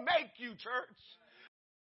here to make you, church.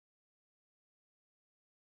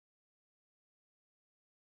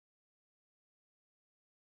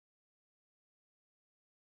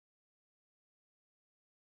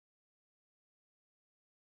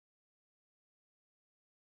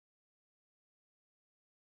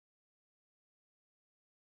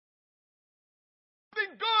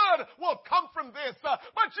 Good will come from this,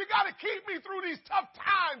 but you got to keep me through these tough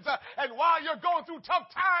times. And while you're going through tough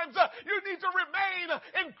times, you need to remain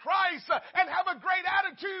in Christ and have a great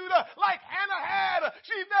attitude like Hannah had.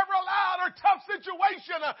 She never allowed her tough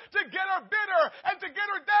situation to get her bitter and to get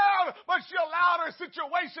her down, but she allowed her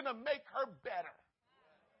situation to make her better.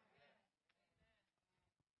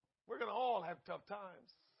 We're going to all have tough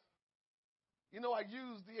times. You know, I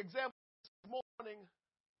used the example this morning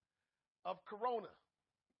of Corona.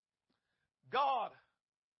 God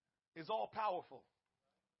is all powerful.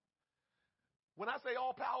 When I say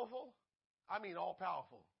all powerful, I mean all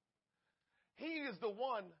powerful. He is the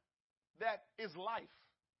one that is life.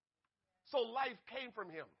 So life came from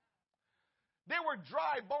him. There were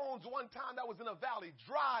dry bones one time that was in a valley.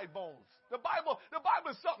 Dry bones. The Bible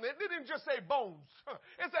is something. It didn't just say bones.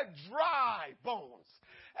 It said dry bones.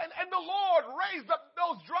 And the Lord raised up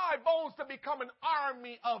those dry bones to become an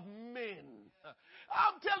army of men.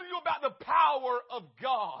 I'm telling you about the power of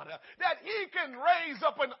God, that he can raise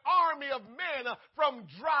up an army of men from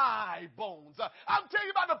dry bones. I'm telling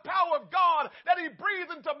you about the power of God, that he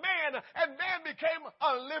breathed into man and man became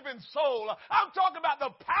a living soul. I'm talking about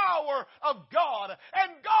the power of God,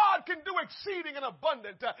 and God can do exceeding and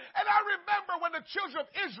abundant. And I remember when the children of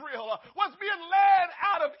Israel was being led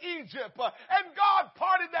out of Egypt, and God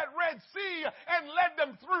parted that Red Sea and led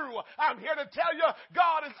them through. I'm here to tell you,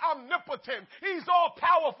 God is omnipotent. He's all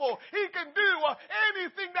powerful. He can do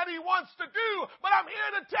anything that he wants to do. But I'm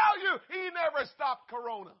here to tell you, he never stopped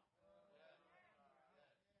Corona.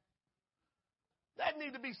 That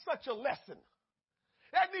need to be such a lesson.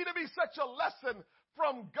 That need to be such a lesson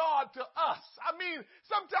from God to us. I mean,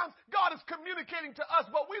 sometimes God is communicating to us,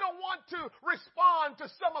 but we don't want to respond to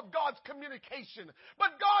some of God's communication.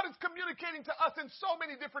 But God is communicating to us in so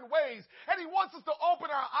many different ways, and he wants us to open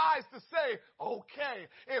our eyes to say, okay,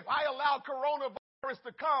 if I allow coronavirus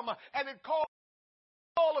to come and it caused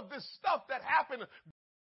all of this stuff that happened,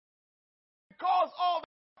 it caused all the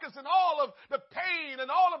and all of the pain and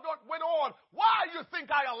all of what went on, why you think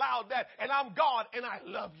I allowed that? And I'm God and I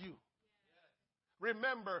love you.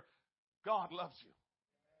 Remember, God loves you.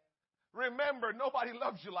 Remember, nobody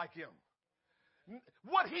loves you like him.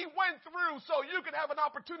 What he went through so you can have an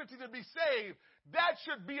opportunity to be saved, that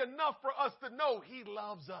should be enough for us to know he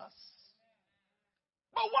loves us.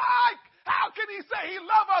 But why? How can he say he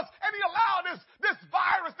loves us and he allowed this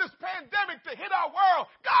virus, this pandemic to hit our world?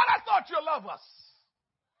 God, I thought you love us.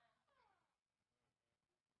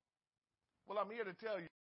 Well, I'm here to tell you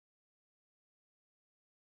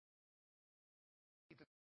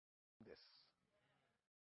this.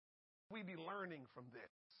 We be learning from this.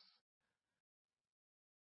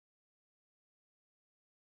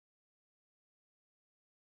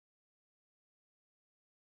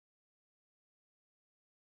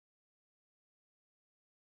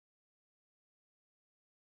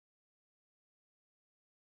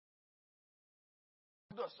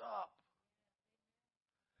 Us up.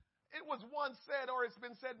 It was once said, or it's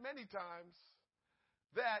been said many times,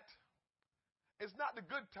 that it's not the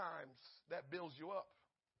good times that builds you up.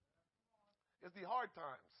 It's the hard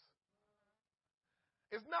times.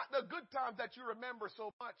 It's not the good times that you remember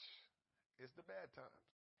so much. It's the bad times.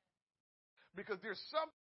 Because there's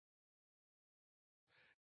some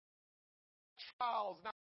trials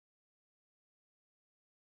now.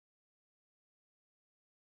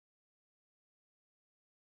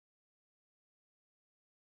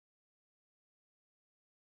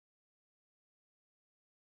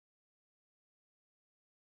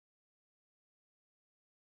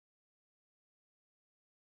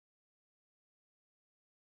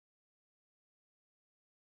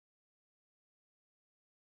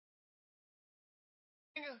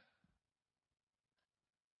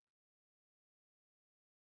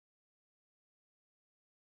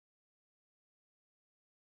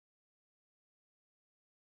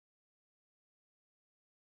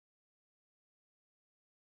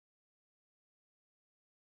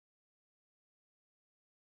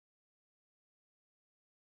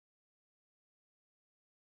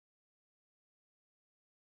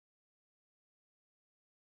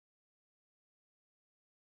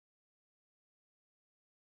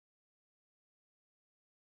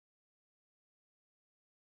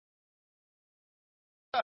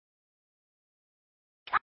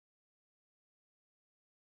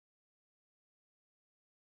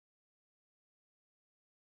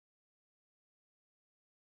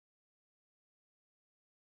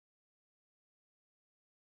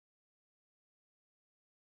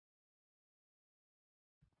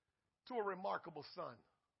 To a remarkable son.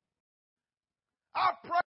 I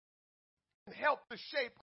pray and help to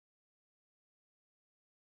shape.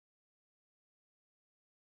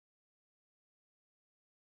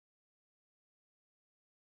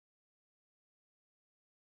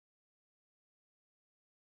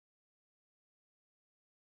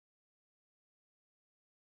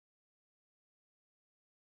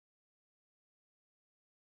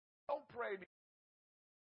 Don't pray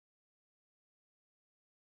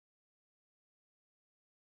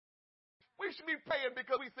we should be praying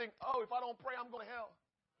because we think, oh, if I don't pray, I'm going to hell.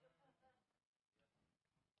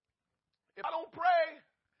 If I don't pray,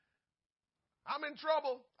 I'm in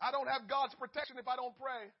trouble. I don't have God's protection if I don't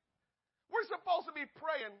pray. We're supposed to be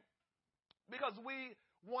praying because we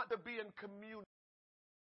want to be in community.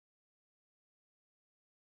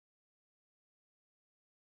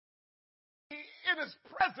 In His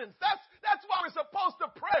presence. That's why we're supposed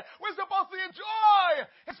to pray. We're supposed to enjoy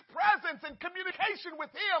His presence and communication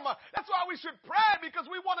with Him. That's why we should pray, because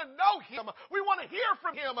we want to know Him. We want to hear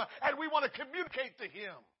from Him, and we want to communicate to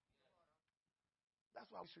Him.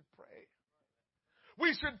 That's why we should pray.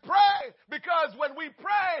 We should pray because when we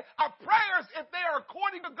pray, our prayers, if they are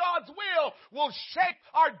according to God's will shape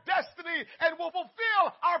our destiny and will fulfill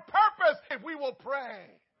our purpose if we will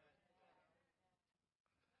pray.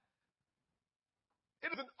 It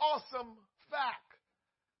is an awesome fact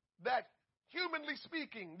that, humanly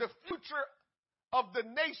speaking, the future of the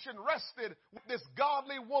nation rested with this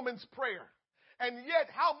godly woman's prayer. And yet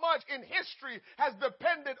how much in history has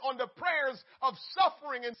depended on the prayers of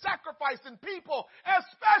suffering and sacrificing people,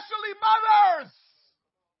 especially mothers.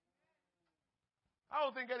 I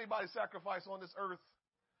don't think anybody sacrificed on this earth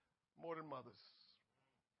more than mothers.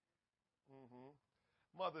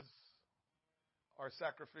 Mothers are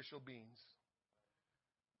sacrificial beings.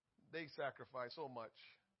 They sacrifice so much.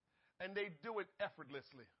 And they do it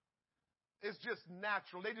effortlessly. It's just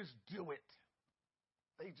natural. They just do it.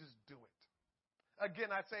 They just do it.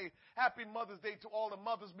 Again, I say Happy Mother's Day to all the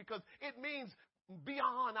mothers, because it means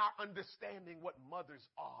beyond our understanding what mothers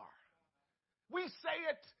are. We say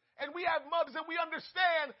it, and we have mothers, and we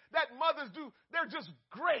understand that mothers do. They're just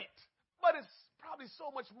great. But it's probably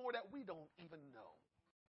so much more that we don't even know.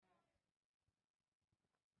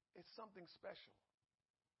 It's something special.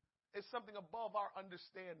 It's something above our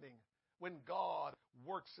understanding when God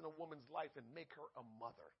works in a woman's life and make her a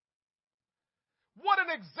mother. What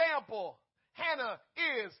an example Hannah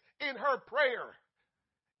is in her prayer.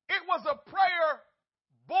 It was a prayer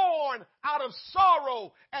born out of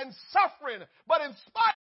sorrow and suffering, but in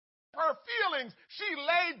spite of her feelings, she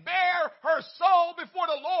laid bare her soul before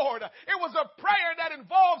the Lord. It was a prayer that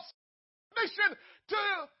involved submission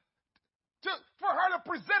for her to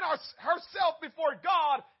present herself before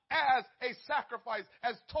God as a sacrifice,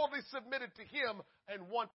 as totally submitted to Him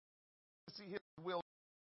and want to see His will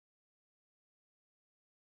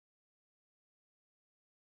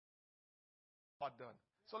done.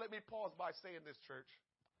 So let me pause by saying this, church.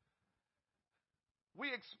 We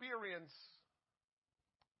experience,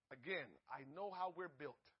 again, I know how we're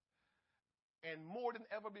built, and more than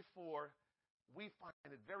ever before, we find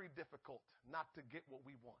it very difficult not to get what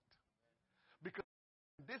we want. Because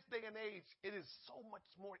in this day and age, it is so much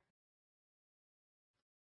more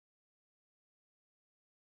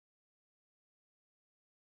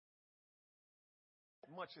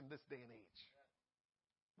in this day and age.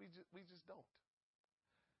 We just don't.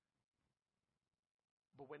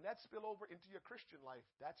 But when that spill over into your Christian life,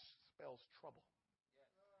 that spells trouble.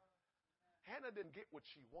 Hannah didn't get what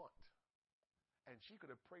she wanted, and she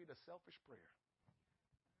could have prayed a selfish prayer.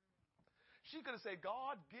 She could have said,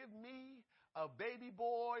 God, give me a baby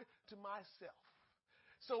boy to myself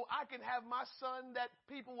so I can have my son that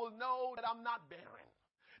people will know that I'm not barren,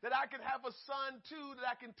 that I can have a son, too, that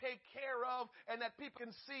I can take care of and that people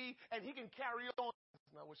can see and he can carry on.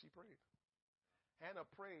 That's not what she prayed. Hannah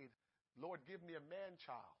prayed, Lord, give me a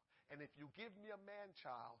man-child. And if you give me a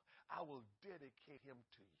man-child, I will dedicate him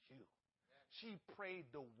to you. She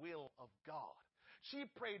prayed the will of God. She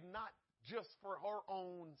prayed not just for her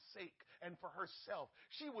own sake and for herself.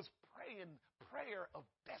 She was praying prayer of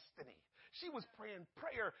destiny. She was praying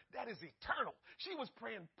prayer that is eternal. She was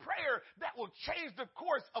praying prayer that will change the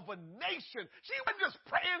course of a nation. She wasn't just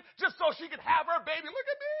praying just so she could have her baby. Look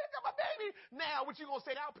at me, I got my baby. Now, what you going to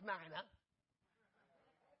say now, Penina?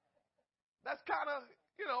 That's kind of,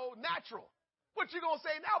 natural. What you going to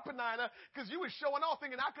say now, Penina? Because you was showing off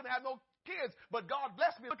thinking I couldn't have no kids, but God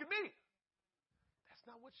blessed me. Look at me. That's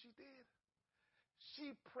not what she did.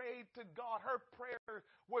 She prayed to God. Her prayer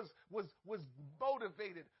was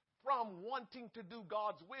motivated from wanting to do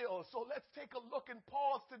God's will. So let's take a look and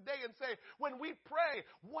pause today and say, when we pray,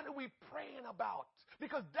 what are we praying about?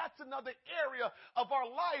 Because that's another area of our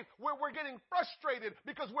life where we're getting frustrated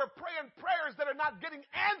because we're praying prayers that are not getting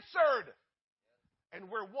answered. And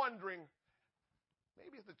we're wondering,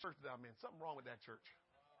 maybe it's the church that I'm in. Something wrong with that church.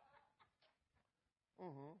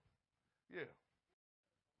 Yeah.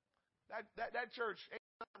 That church, ain't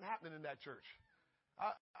nothing happening in that church.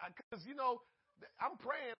 Because, I'm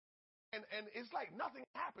praying, and it's like nothing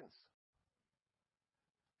happens.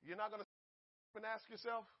 You're not going to ask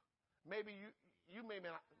yourself, maybe you may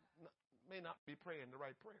may not be praying the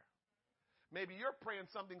right prayer. Maybe you're praying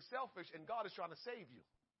something selfish and God is trying to save you.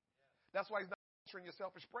 That's why he's not answering your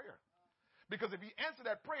selfish prayer. Because if you answer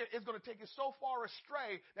that prayer, it's going to take you so far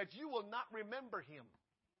astray that you will not remember him.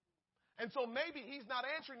 And so maybe he's not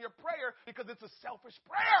answering your prayer because it's a selfish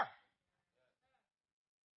prayer.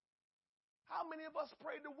 How many of us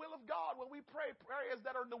pray the will of God when we pray prayers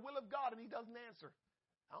that are the will of God and he doesn't answer?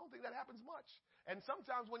 I don't think that happens much. And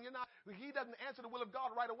sometimes when he doesn't answer the will of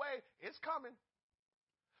God right away, it's coming.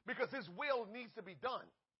 Because his will needs to be done.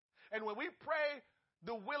 And when we pray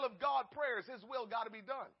the will of God prayers, his will got to be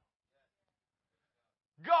done.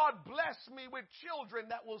 God bless me with children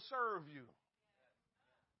that will serve you.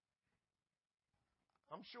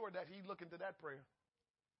 I'm sure that he'd look into that prayer.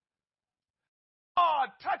 God,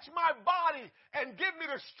 touch my body and give me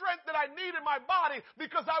the strength that I need in my body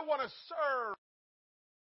because I want to serve.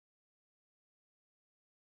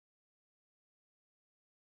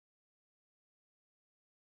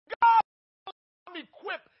 God, I'm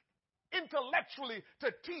equipped intellectually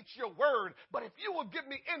to teach your word, but if you will give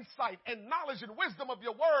me insight and knowledge and wisdom of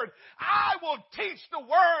your word, I will teach the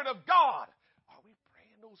word of God. Are we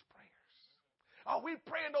praying those prayers? Are we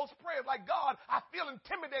praying those prayers like, God, I feel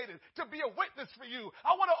intimidated to be a witness for you.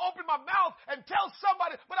 I want to open my mouth and tell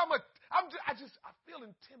somebody, but I feel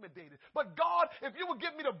intimidated. But God, if you will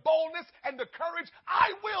give me the boldness and the courage,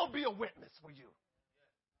 I will be a witness for you.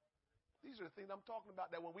 These are the things I'm talking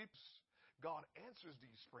about, that when God answers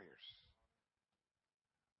these prayers.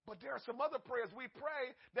 But there are some other prayers we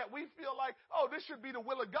pray that we feel like, oh, this should be the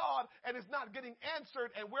will of God, and it's not getting answered,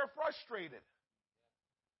 and we're frustrated.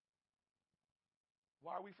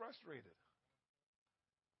 Why are we frustrated?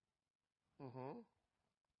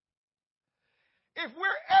 If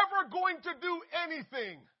we're ever going to do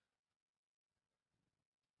anything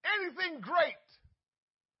great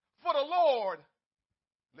for the Lord,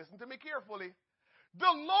 listen to me carefully, the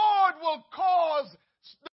Lord will cause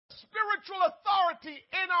the spiritual authority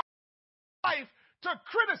in our life to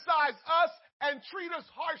criticize us and treat us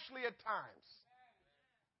harshly at times.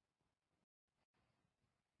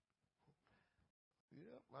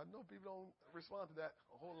 I know people don't respond to that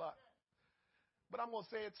a whole lot. But I'm going to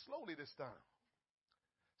say it slowly this time.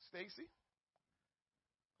 Stacy,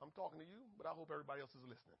 I'm talking to you, but I hope everybody else is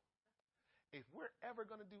listening. If we're ever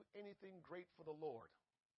going to do anything great for the Lord,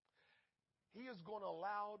 he is going to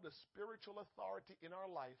allow the spiritual authority in our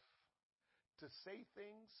life to say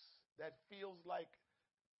things that feels like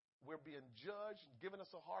we're being judged, giving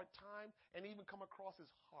us a hard time, and even come across as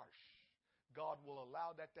harsh. God will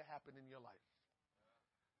allow that to happen in your life.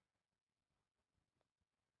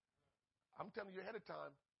 I'm telling you ahead of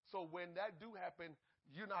time, so when that do happen,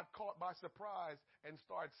 you're not caught by surprise and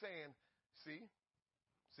start saying, see,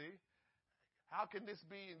 how can this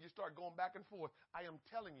be? And you start going back and forth. I am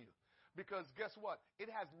telling you, because guess what? It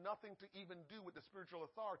has nothing to even do with the spiritual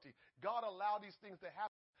authority. God allowed these things to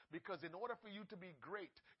happen because in order for you to be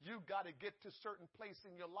great, you've got to get to a certain place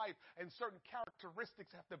in your life, and certain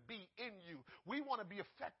characteristics have to be in you. We want to be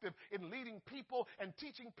effective in leading people and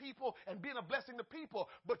teaching people and being a blessing to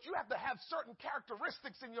people, but you have to have certain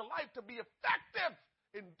characteristics in your life to be effective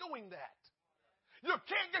in doing that. You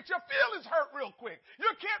can't get your feelings hurt real quick. You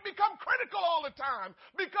can't become critical all the time,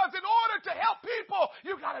 because in order to help people,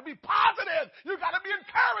 you got to be positive. You got to be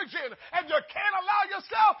encouraging, and you can't allow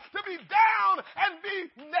yourself to be down and be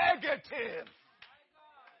negative.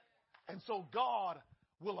 And so God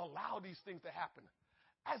will allow these things to happen.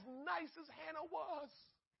 As nice as Hannah was,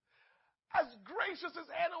 as gracious as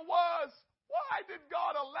Hannah was, why did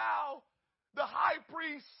God allow the high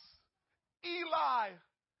priest, Eli,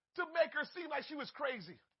 to make her seem like she was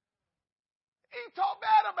crazy? He talked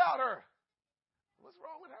bad about her. What's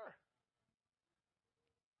wrong with her?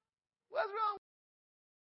 What's wrong?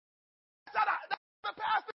 That's the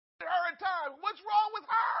pastor at her at times. What's wrong with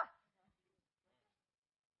her?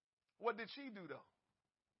 What did she do though?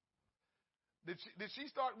 Did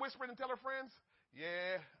she start whispering and tell her friends?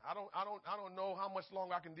 Yeah, I don't know how much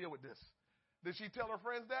longer I can deal with this. Did she tell her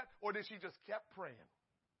friends that, or did she just kept praying?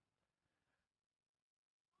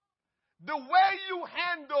 The way you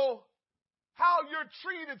handle how you're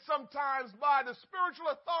treated sometimes by the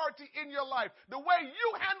spiritual authority in your life, the way you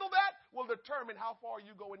handle that will determine how far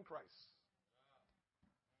you go in Christ.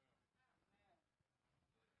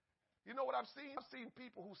 You know what I've seen? I've seen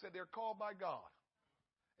people who said they're called by God.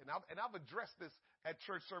 And I've addressed this at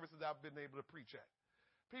church services I've been able to preach at.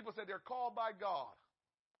 People said they're called by God.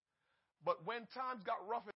 But when times got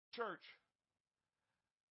rough in church,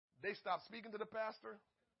 they stopped speaking to the pastor.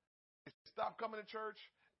 They stopped coming to church,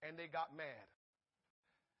 and they got mad.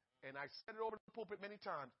 And I said it over the pulpit many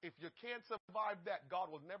times. If you can't survive that,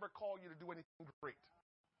 God will never call you to do anything great.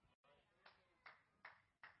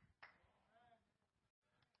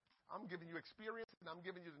 I'm giving you experience and I'm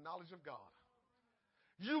giving you the knowledge of God.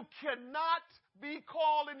 You cannot be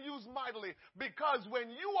called and used mightily, because when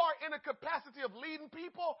you are in a capacity of leading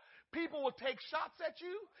people, people will take shots at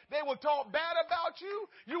you. They will talk bad about you.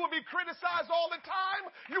 You will be criticized all the time.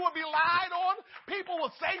 You will be lied on. People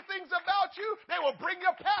will say things about you. They will bring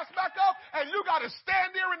your past back up, and you got to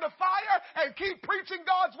stand there in the fire and keep preaching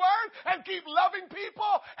God's word and keep loving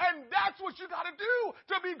people. And that's what you got to do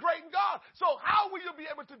to be great in God. So how will you be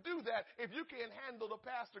able to do that if you can't handle the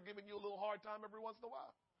pastor giving you a little hard time every once in a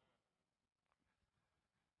while?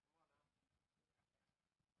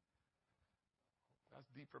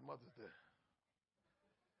 That's deep for Mother's Day.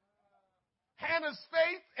 Hannah's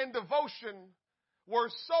faith and devotion were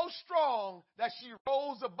so strong that she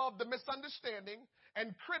rose above the misunderstanding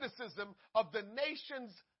and criticism of the nation's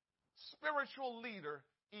spiritual leader,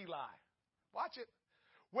 Eli. Watch it.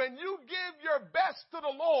 When you give your best to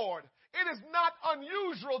the Lord, it is not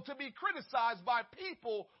unusual to be criticized by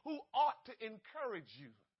people who ought to encourage you.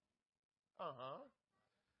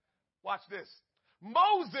 Watch this.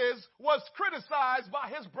 Moses was criticized by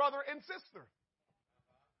his brother and sister.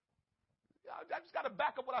 I just got to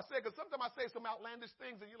back up what I said, because sometimes I say some outlandish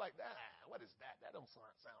things and you're like, what is that? That don't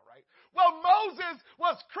sound right. Well, Moses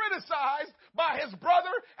was criticized by his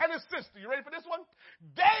brother and his sister. You ready for this one?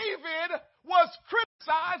 David was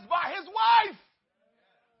criticized by his wife.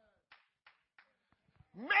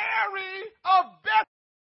 Mary of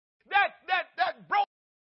Bethlehem, that broke.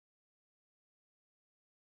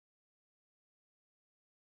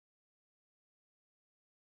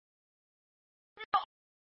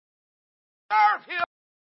 Serve him.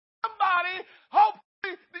 Somebody,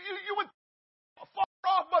 hopefully, you would far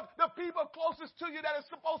off, but the people closest to you that is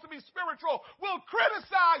supposed to be spiritual will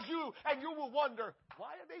criticize you, and you will wonder,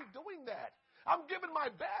 why are they doing that? I'm giving my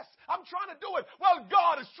best. I'm trying to do it. Well,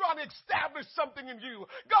 God is trying to establish something in you.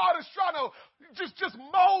 God is trying to just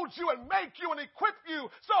mold you and make you and equip you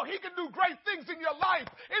so he can do great things in your life.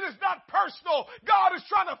 It is not personal. God is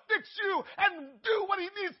trying to fix you and do what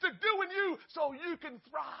he needs to do in you so you can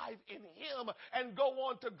thrive in him and go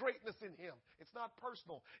on to greatness in him. It's not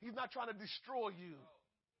personal. He's not trying to destroy you.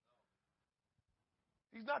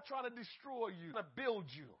 He's not trying to destroy you. He's trying to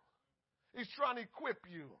build you. He's trying to equip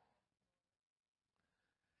you.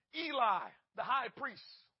 Eli, the high priest,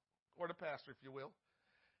 or the pastor, if you will.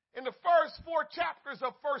 In the first 4 chapters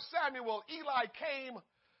of 1 Samuel, Eli came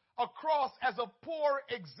across as a poor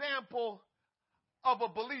example of a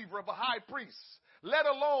believer, of a high priest, let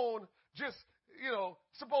alone just,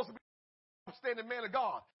 supposed to be an outstanding man of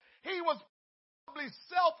God. He was probably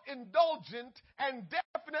self-indulgent and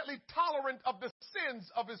definitely tolerant of the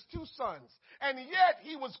sins of his 2 sons. And yet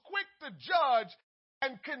he was quick to judge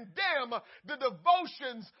and condemn the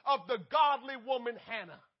devotions of the godly woman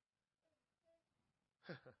Hannah.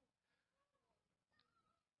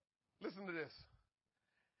 Listen to this.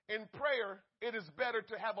 In prayer, it is better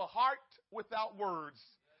to have a heart without words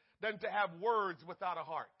than to have words without a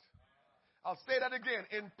heart. I'll say that again.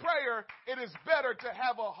 In prayer, it is better to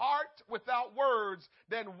have a heart without words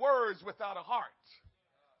than words without a heart.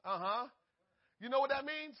 You know what that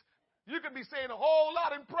means? You can be saying a whole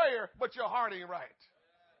lot in prayer, but your heart ain't right.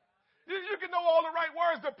 You can know all the right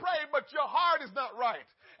words to pray, but your heart is not right.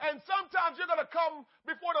 And sometimes you're going to come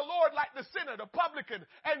before the Lord like the sinner, the publican,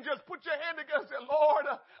 and just put your hand together and say, Lord,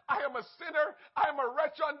 I am a sinner. I am a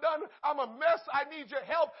wretch undone. I'm a mess. I need your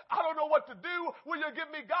help. I don't know what to do. Will you give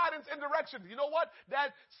me guidance and direction? You know what?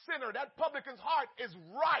 That sinner, that publican's heart is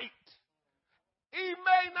right. He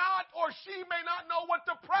may not or she may not know what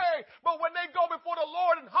to pray, but when they go before the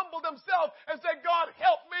Lord and humble themselves and say, God,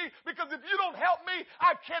 help me, because if you don't help me,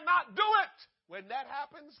 I cannot do it. When that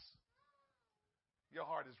happens, your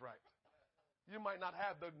heart is right. You might not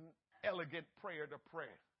have the elegant prayer to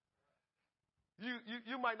pray.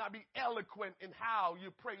 You might not be eloquent in how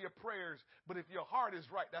you pray your prayers, but if your heart is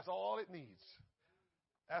right, that's all it needs.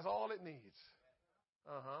 That's all it needs.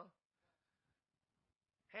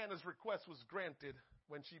 Hannah's request was granted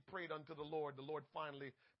when she prayed unto the Lord. The Lord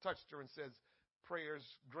finally touched her and says, prayers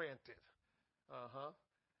granted.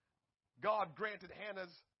 God granted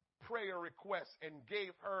Hannah's prayer request and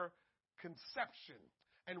gave her conception.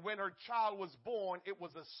 And when her child was born, it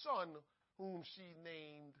was a son whom she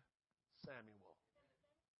named Samuel.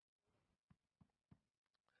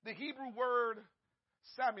 The Hebrew word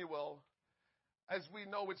Samuel, as we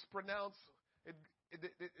know it's pronounced,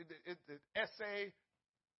 S-A-A-L,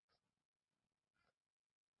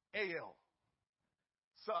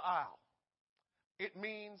 Sa'al. it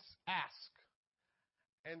means ask.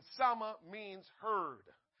 And Sama means heard.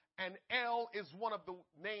 And El is one of the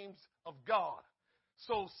names of God.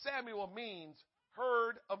 So Samuel means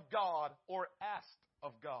heard of God or asked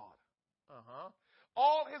of God.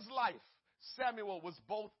 All his life, Samuel was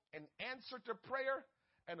both an answer to prayer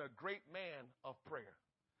and a great man of prayer.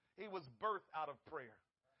 He was birthed out of prayer,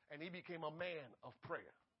 and he became a man of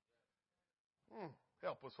prayer.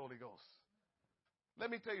 Help us, Holy Ghost.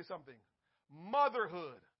 Let me tell you something.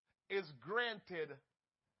 Motherhood is granted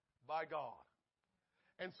by God.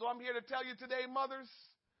 And so I'm here to tell you today, mothers,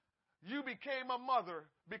 you became a mother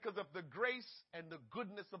because of the grace and the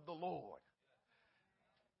goodness of the Lord.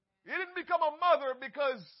 You didn't become a mother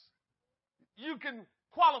because you can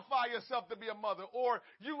qualify yourself to be a mother or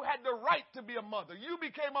you had the right to be a mother. You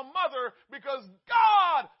became a mother because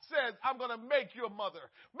God says, I'm going to make you a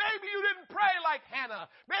mother. Maybe you didn't pray like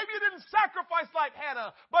Hannah. Maybe you didn't sacrifice like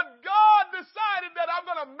Hannah. But God decided that I'm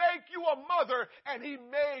going to make you a mother, and he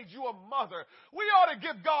made you a mother. We ought to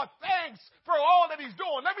give God thanks for all that he's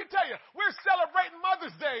doing. Let me tell you, we're celebrating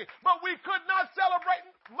Mother's Day, but we could not celebrate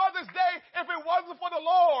Mother's Day if it wasn't for the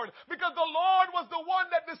Lord, because the Lord was the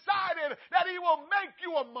one that decided that he will make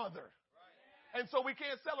you a mother. And so we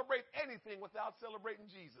can't celebrate anything without celebrating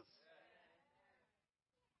Jesus.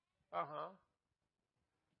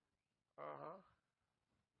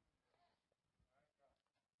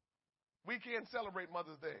 We can't celebrate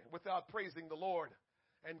Mother's Day without praising the Lord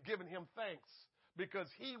and giving him thanks, because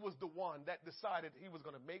he was the one that decided he was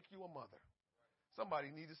going to make you a mother. Somebody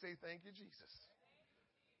need to say thank you, Jesus.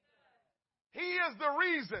 He is the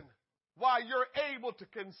reason why you're able to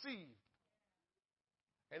conceive.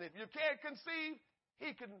 And if you can't conceive,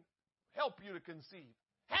 he can help you to conceive.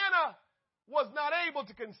 Hannah was not able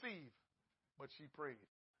to conceive, but she prayed.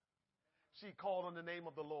 She called on the name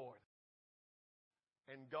of the Lord,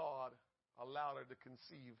 and God allowed her to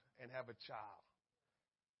conceive and have a child.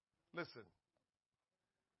 Listen,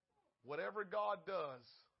 whatever God does,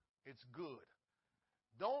 it's good.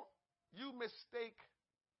 Don't you mistake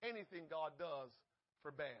anything God does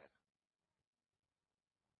for bad.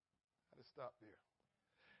 I had to stop there.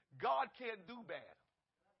 God can't do bad.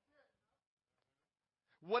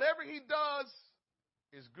 Whatever he does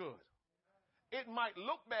is good. It might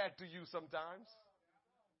look bad to you sometimes,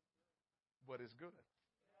 but it's good.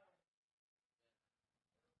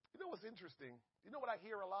 You know what's interesting? You know what I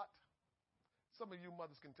hear a lot? Some of you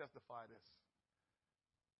mothers can testify this.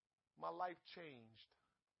 My life changed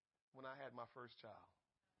when I had my first child.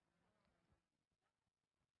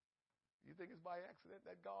 You think it's by accident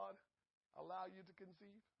that God allowed you to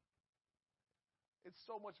conceive? It's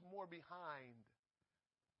so much more behind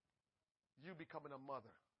you becoming a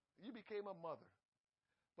mother. You became a mother.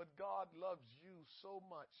 But God loves you so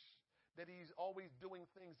much that he's always doing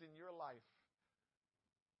things in your life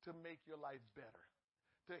to make your life better,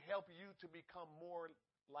 to help you to become more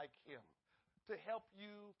like him, to help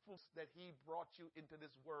you that he brought you into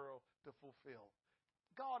this world to fulfill.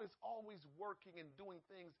 God is always working and doing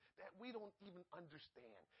things that we don't even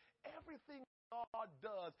understand. Everything God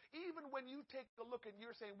does, even when you take a look and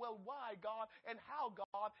you're saying, well, why, God, and how,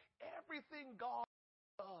 God, everything God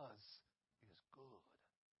does is good.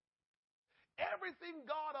 Everything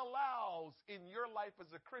God allows in your life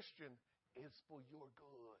as a Christian is for your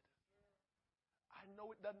good. I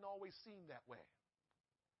know it doesn't always seem that way.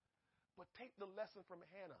 But take the lesson from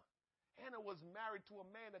Hannah. Hannah was married to a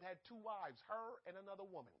man that had two wives, her and another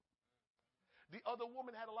woman. The other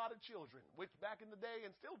woman had a lot of children, which back in the day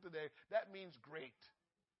and still today, that means great.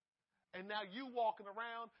 And now you walking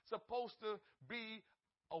around supposed to be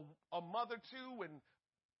a mother too, and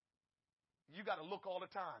you got to look all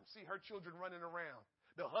the time. See her children running around.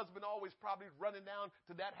 The husband always probably running down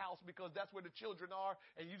to that house because that's where the children are,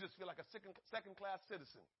 and you just feel like a second-class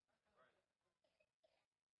citizen.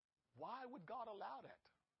 Why would God allow that?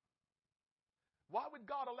 Why would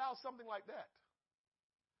God allow something like that?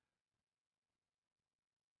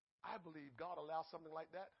 I believe God allowed something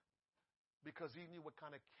like that because he knew what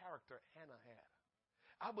kind of character Hannah had.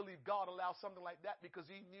 I believe God allowed something like that because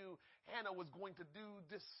he knew Hannah was going to do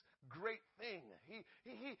this great thing.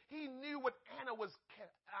 He knew what Hannah was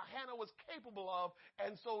capable of,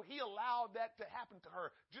 and so he allowed that to happen to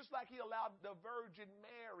her, just like he allowed the Virgin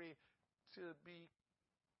Mary to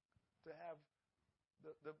have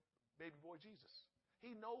the baby boy Jesus.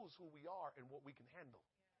 He knows who we are and what we can handle.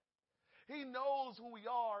 He knows who we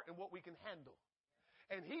are and what we can handle.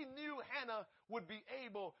 And he knew Hannah would be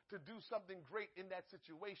able to do something great in that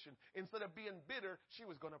situation. Instead of being bitter, she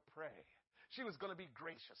was going to pray. She was going to be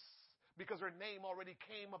gracious because her name already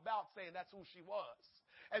came about saying that's who she was.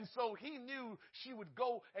 And so he knew she would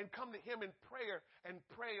go and come to him in prayer and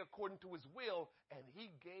pray according to his will. And he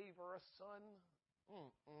gave her a son.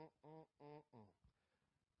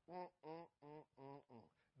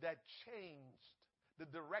 That changed the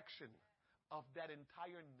direction of that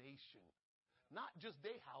entire nation. Not just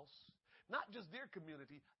their house, not just their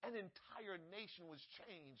community, an entire nation was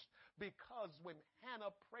changed because when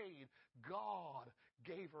Hannah prayed, God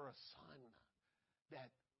gave her a son that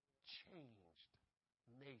changed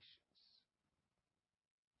nations.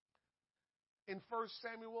 In 1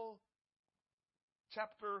 Samuel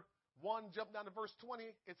chapter 1, jump down to verse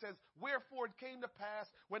 20, it says, wherefore it came to pass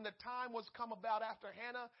when the time was come about after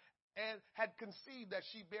Hannah and had conceived that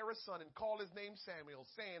she bare a son and called his name Samuel,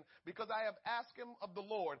 saying, because I have asked him of the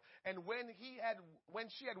Lord. And when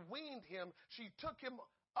she had weaned him, she took him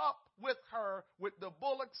up with her with the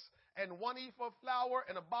bullocks and 1 ephah of flour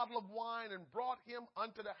and a bottle of wine, and brought him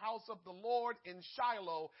unto the house of the Lord in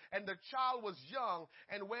Shiloh. And the child was young.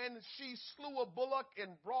 And when she slew a bullock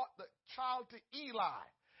and brought the child to Eli,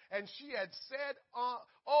 and she had said,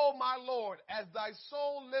 O my Lord, as thy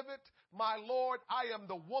soul liveth, my Lord, I am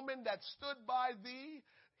the woman that stood by thee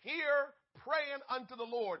here praying unto the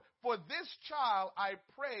Lord. For this child I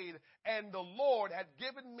prayed, and the Lord had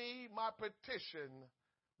given me my petition,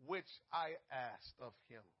 which I asked of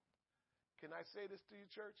him. Can I say this to you,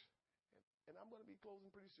 church? And I'm going to be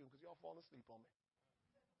closing pretty soon because y'all falling asleep on me.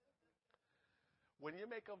 When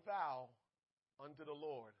you make a vow unto the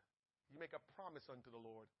Lord, you make a promise unto the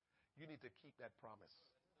Lord, you need to keep that promise.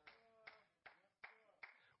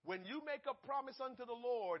 When you make a promise unto the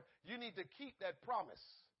Lord, you need to keep that promise.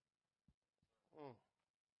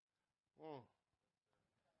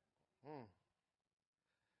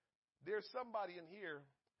 There's somebody in here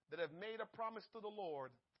that have made a promise to the Lord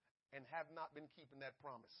and have not been keeping that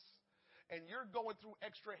promise. And you're going through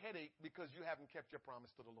extra headache because you haven't kept your promise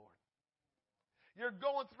to the Lord. You're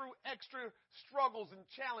going through extra struggles and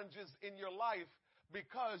challenges in your life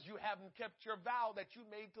because you haven't kept your vow that you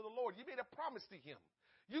made to the Lord. You made a promise to him.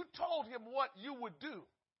 You told him what you would do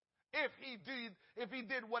if he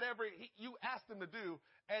did whatever you asked him to do.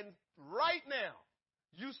 And right now,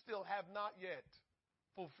 you still have not yet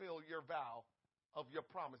fulfilled your vow of your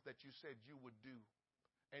promise that you said you would do.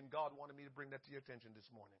 And God wanted me to bring that to your attention this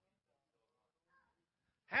morning.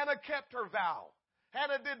 Hannah kept her vow.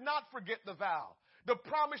 Hannah did not forget the vow. The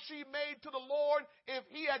promise she made to the Lord if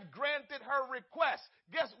he had granted her request.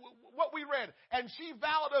 Guess what we read? And she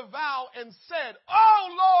vowed a vow and said, "O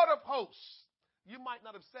Lord of hosts." You might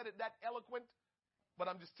not have said it that eloquent, but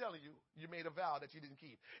I'm just telling you, you made a vow that you didn't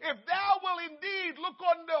keep. If thou will indeed look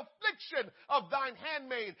on the affliction of thine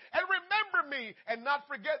handmaid, and remember me, and not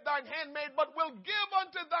forget thine handmaid, but will give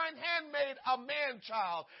unto thine handmaid a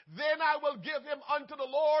man-child, then I will give him unto the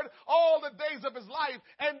Lord all the days of his life,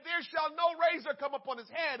 and there shall no razor come upon his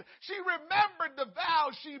head. She remembered the vow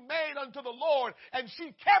she made unto the Lord, and she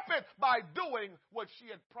kept it by doing what she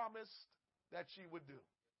had promised that she would do.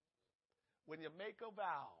 When you make a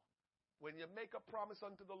vow, when you make a promise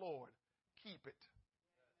unto the Lord, keep it.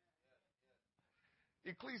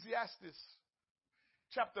 Ecclesiastes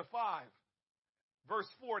chapter 5, verse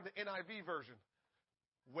 4 in the NIV version.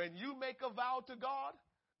 When you make a vow to God,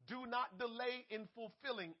 do not delay in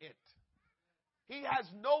fulfilling it. He has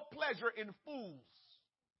no pleasure in fools.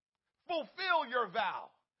 Fulfill your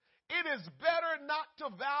vow. It is better not to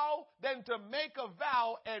vow than to make a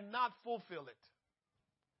vow and not fulfill it.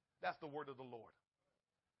 That's the word of the Lord.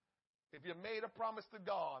 If you made a promise to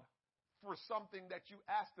God for something that you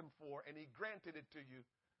asked him for and he granted it to you,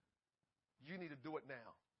 you need to do it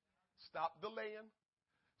now. Stop delaying.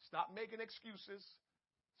 Stop making excuses.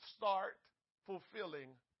 Start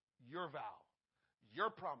fulfilling your vow,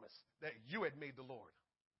 your promise that you had made the Lord.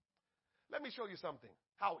 Let me show you something,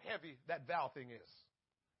 how heavy that vow thing is.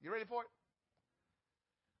 You ready for it?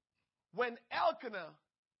 When Elkanah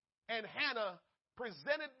and Hannah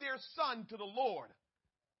presented their son to the Lord,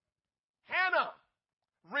 Hannah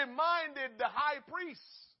reminded the high priest,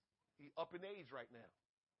 he's up in age right now.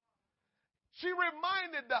 She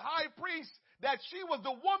reminded the high priest that she was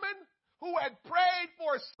the woman who had prayed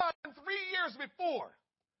for a son 3 years before.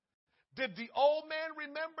 Did the old man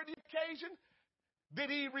remember the occasion? Did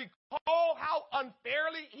he recall how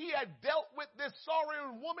unfairly he had dealt with this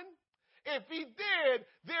sorrowing woman? If he did,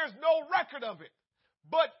 there's no record of it.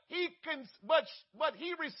 But he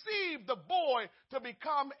received the boy to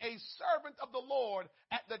become a servant of the Lord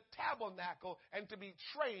at the tabernacle and to be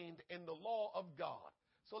trained in the law of God.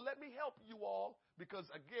 So let me help you all, because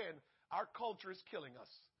again, our culture is killing us.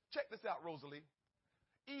 Check this out, Rosalie.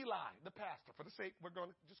 Eli, the pastor, for the sake, we're going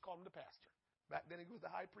to just call him the pastor. Back then he was the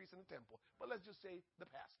high priest in the temple. But let's just say the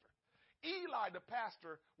pastor. Eli, the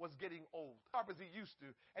pastor, was getting old, as he used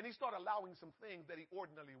to, and he started allowing some things that he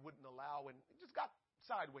ordinarily wouldn't allow, and it just got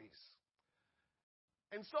sideways.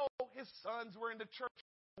 And so his sons were in the church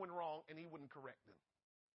doing wrong, and he wouldn't correct them.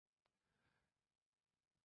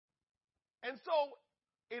 And so,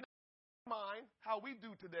 in our mind, how we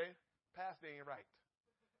do today, pastor ain't right.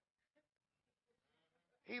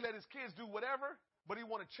 He let his kids do whatever, but he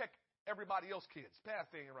want to check everybody else's kids.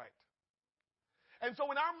 Pastor ain't right. And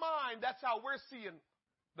so in our mind, that's how we're seeing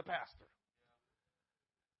the pastor.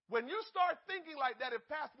 When you start thinking like that, if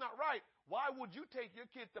pastor's not right, why would you take your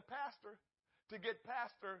kid to pastor to get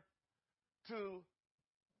pastor to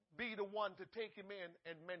be the one to take him in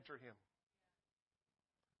and mentor him?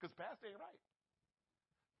 Because pastor ain't right.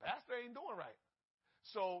 Pastor ain't doing right.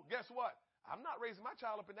 So guess what? I'm not raising my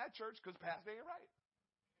child up in that church because pastor ain't right.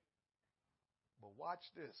 But watch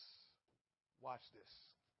this. Watch this.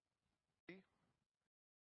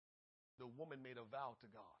 The woman made a vow to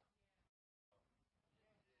God.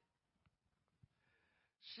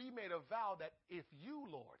 She made a vow that if you,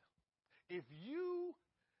 Lord, if you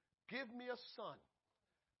give me a son,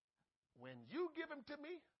 when you give him to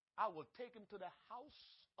me, I will take him to the house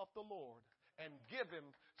of the Lord and give him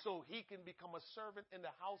so he can become a servant in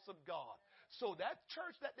the house of God. So that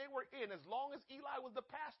church that they were in, as long as Eli was the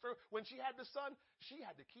pastor, when she had the son, she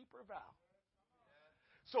had to keep her vow.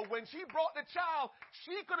 So when she brought the child,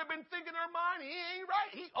 she could have been thinking in her mind, he ain't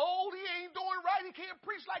right. He old. He ain't doing right. He can't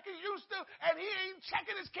preach like he used to. And he ain't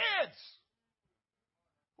checking his kids.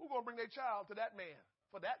 Who's going to bring their child to that man,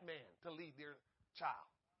 for that man to lead their child?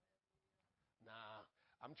 Nah,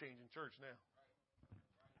 I'm changing church now.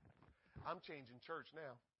 I'm changing church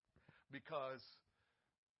now because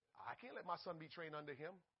I can't let my son be trained under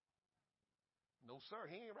him. No, sir,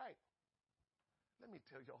 he ain't right. Let me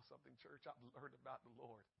tell y'all something, church. I've learned about the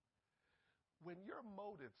Lord. When your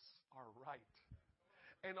motives are right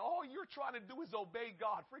and all you're trying to do is obey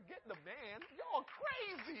God, forget the man. Y'all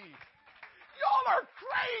crazy. Y'all are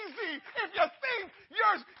crazy if you think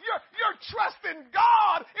your trust in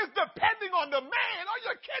God is depending on the man. Are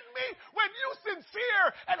you kidding me? When you sincere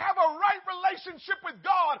and have a right relationship with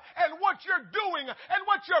God and what you're doing and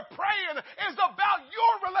what you're praying is about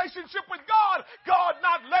your relationship with God, God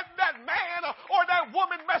not letting that man or that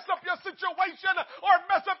woman mess up your situation or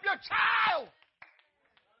mess up your child.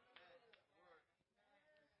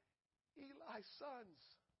 Eli's sons,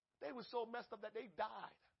 they were so messed up that they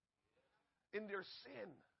died in their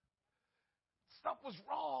sin. Stuff was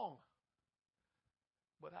wrong.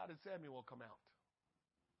 But how did Samuel come out?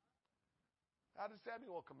 How did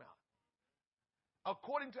Samuel come out?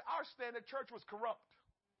 According to our standard, church was corrupt.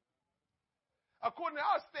 According to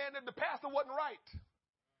our standard, the pastor wasn't right.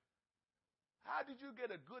 How did you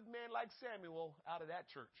get a good man like Samuel out of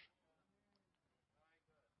that church?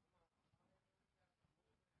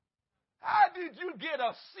 How did you get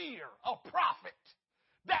a seer, a prophet,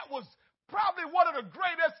 that was probably one of the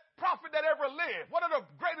greatest prophet that ever lived, one of the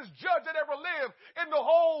greatest judge that ever lived in the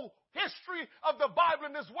whole history of the Bible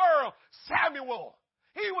in this world, Samuel.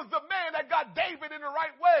 He was the man that got David in the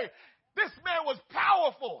right way. This man was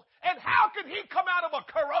powerful. And how can he come out of a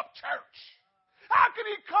corrupt church? How can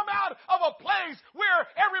he come out of a place where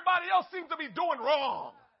everybody else seems to be doing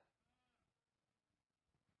wrong?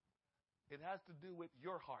 It has to do with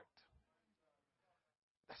your heart.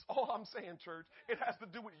 That's all I'm saying, church. It has to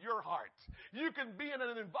do with your heart. You can be in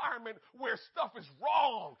an environment where stuff is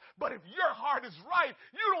wrong, but if your heart is right,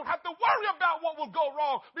 you don't have to worry about what will go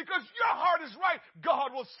wrong because your heart is right.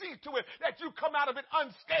 God will see to it that you come out of it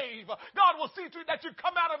unscathed. God will see to it that you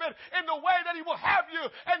come out of it in the way that He will have you.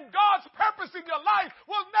 And God's purpose in your life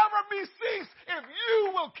will never be ceased if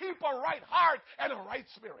you will keep a right heart and a right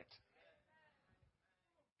spirit.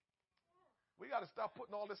 We got to stop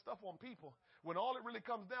putting all this stuff on people when all it really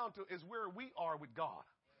comes down to is where we are with God.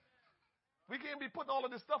 We can't be putting all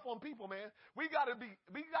of this stuff on people, man. We got to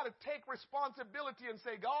take responsibility and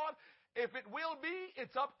say, God, if it will be,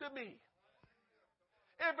 it's up to me.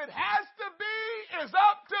 If it has to be, it's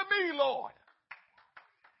up to me, Lord.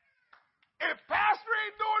 If pastor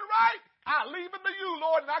ain't doing right, I leave him to you,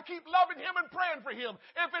 Lord, and I keep loving him and praying for him.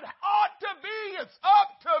 If it ought to be, it's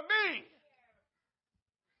up to me.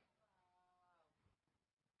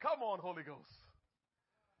 Come on, Holy Ghost.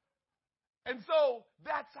 And so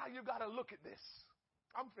that's how you got to look at this.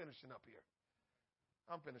 I'm finishing up here.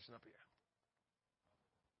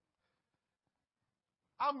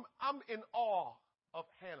 I'm in awe of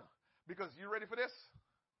Hannah because you ready for this?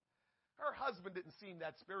 Her husband didn't seem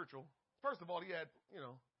that spiritual. First of all, he had,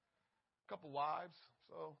 a couple wives.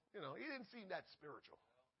 So, he didn't seem that spiritual.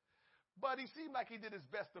 but he seemed like he did his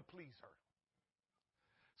best to please her.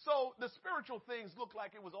 So the spiritual things looked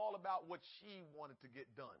like it was all about what she wanted to get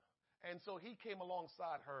done. And so he came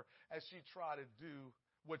alongside her as she tried to do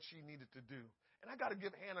what she needed to do. And I got to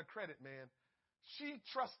give Hannah credit, man. She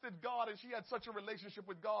trusted God and she had such a relationship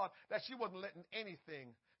with God that she wasn't letting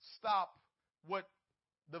anything stop what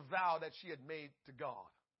the vow that she had made to God.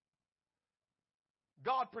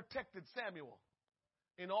 God protected Samuel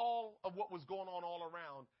in all of what was going on all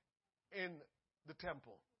around in the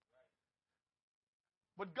temple.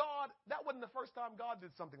 But God, that wasn't the first time God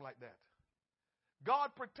did something like that. God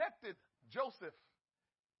protected Joseph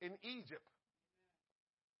in Egypt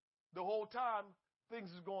the whole time things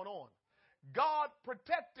was going on. God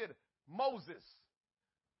protected Moses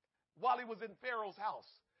while he was in Pharaoh's house.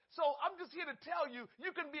 So I'm just here to tell you,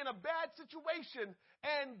 you can be in a bad situation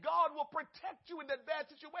and God will protect you in that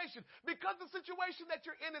bad situation. Because the situation that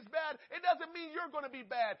you're in is bad, it doesn't mean you're going to be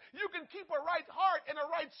bad. You can keep a right heart and a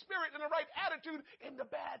right spirit and a right attitude in the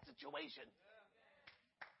bad situation.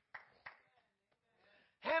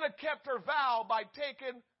 Hannah kept her vow by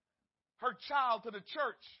taking her child to the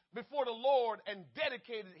church before the Lord and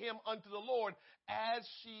dedicated him unto the Lord as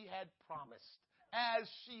she had promised, as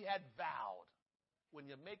she had vowed. When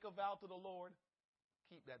you make a vow to the Lord,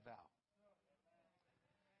 keep that vow.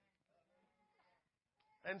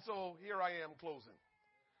 And so here I am closing.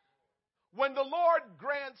 When the Lord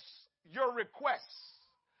grants your requests,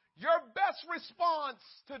 your best response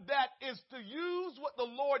to that is to use what the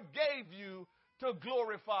Lord gave you to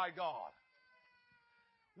glorify God.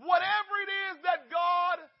 Whatever it is that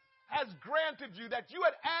God has granted you, that you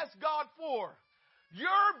had asked God for,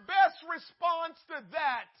 your best response to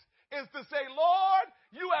that is to say, Lord,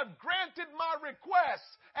 you have granted my request,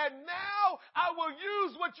 and now I will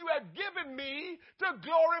use what you have given me to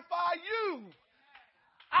glorify you.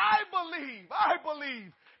 I believe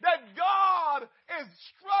that God is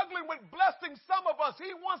struggling with blessing some of us.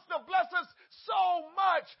 He wants to bless us so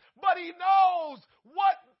much, but he knows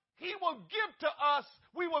what he will give to us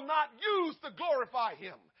we will not use to glorify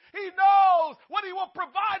him. He knows what he will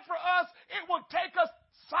provide for us, it will take us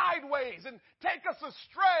sideways and take us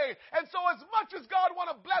astray. And so as much as God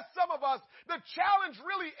wants to bless some of us, the challenge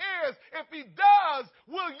really is, if he does,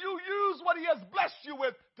 will you use what he has blessed you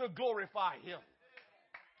with to glorify him?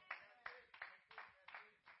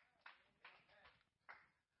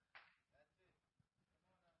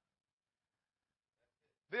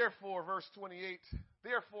 Therefore, verse 28,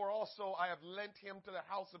 therefore also I have lent him to the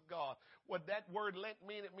house of God. What that word lent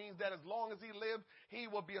mean? It means that as long as he lived, he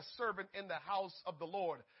will be a servant in the house of the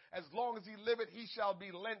Lord. As long as he liveth, he shall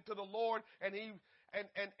be lent to the Lord, and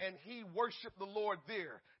he worshiped the Lord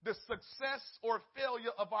there. The success or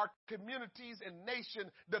failure of our communities and nation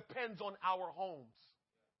depends on our homes.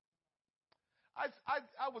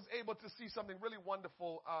 I was able to see something really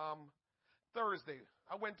wonderful Thursday.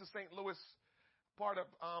 I went to St. Louis, part of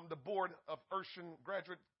the board of Urshan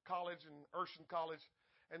Graduate College and Urshan College.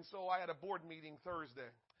 And so I had a board meeting Thursday.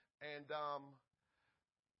 And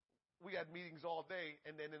we had meetings all day.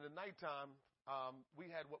 And then in the nighttime, we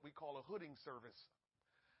had what we call a hooding service.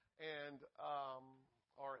 And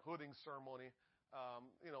our hooding ceremony,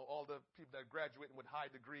 all the people that graduate with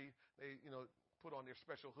high degree, they, put on their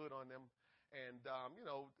special hood on them. And,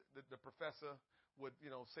 the professor would,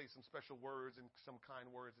 say some special words and some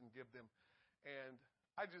kind words and give them. And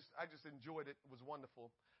I just enjoyed it. It was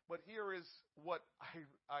wonderful. But here is what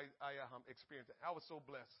I experienced. I was so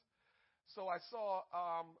blessed. So I saw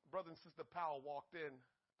Brother and Sister Powell walked in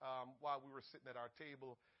while we were sitting at our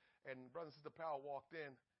table. And Brother and Sister Powell walked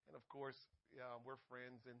in. And, of course, we're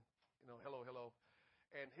friends. And, hello.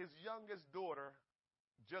 And his youngest daughter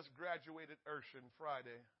just graduated Urshan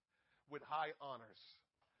Friday with high honors.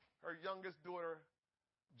 Her youngest daughter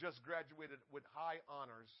just graduated with high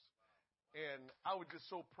honors. And I was just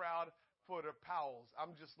so proud for the Powells.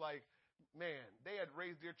 I'm just like, man, they had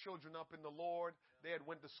raised their children up in the Lord. They had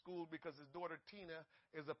went to school because his daughter Tina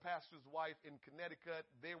is a pastor's wife in Connecticut.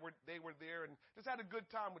 They were there and just had a good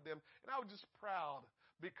time with them. And I was just proud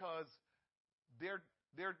because they're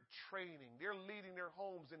training, they're leading their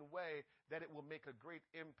homes in a way that it will make a great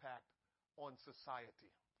impact on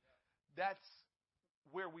society. That's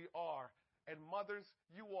where we are. And mothers,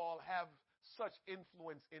 you all have such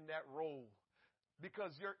influence in that role because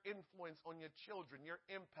your influence on your children, your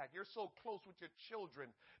impact, you're so close with your children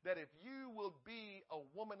that if you will be a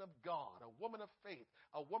woman of God, a woman of faith,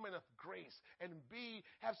 a woman of grace, and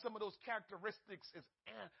have some of those characteristics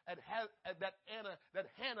that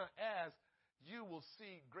Hannah has, you will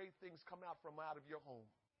see great things come out of your home.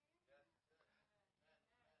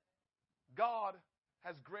 God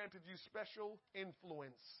has granted you special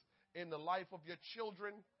influence in the life of your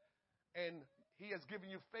children, and he has given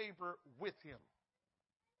you favor with him.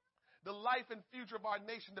 The life and future of our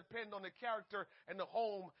nation depend on the character and the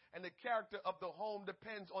home, and the character of the home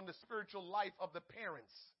depends on the spiritual life of the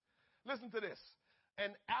parents. Listen to this.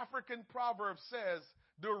 An African proverb says,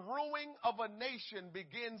 the ruin of a nation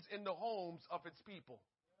begins in the homes of its people.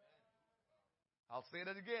 I'll say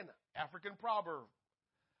that again. African proverb.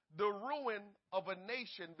 The ruin of a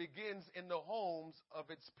nation begins in the homes of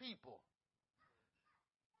its people.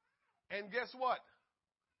 And guess what?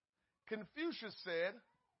 Confucius said,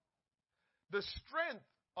 the strength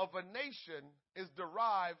of a nation is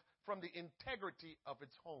derived from the integrity of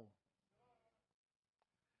its home.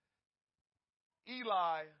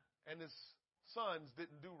 Eli and his sons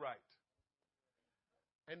didn't do right,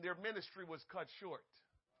 and their ministry was cut short.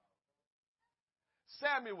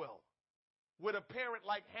 Samuel, with a parent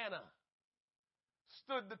like Hannah,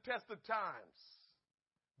 stood the test of times,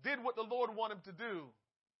 did what the Lord wanted him to do,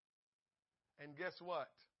 and guess what?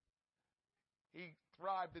 He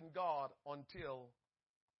thrived in God until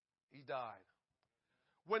he died.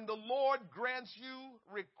 When the Lord grants you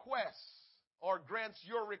requests or grants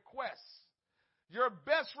your requests, your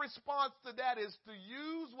best response to that is to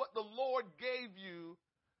use what the Lord gave you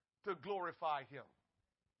to glorify him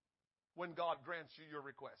when God grants you your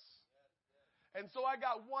requests. And so I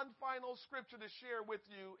got one final scripture to share with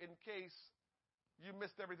you in case you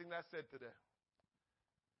missed everything that I said today.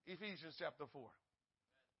 Ephesians chapter 4.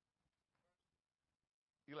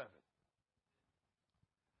 11.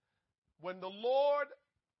 When the Lord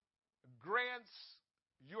grants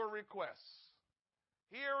your requests,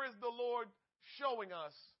 here is the Lord showing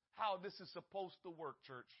us how this is supposed to work,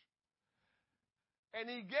 church. And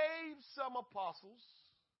he gave some apostles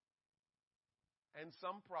and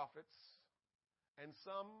some prophets and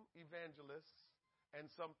some evangelists and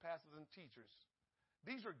some pastors and teachers.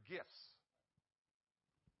 These are gifts.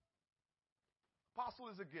 Apostle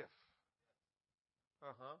is a gift.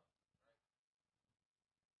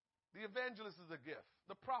 The evangelist is a gift.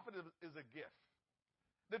 The prophet is a gift.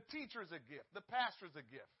 The teacher is a gift. The pastor is a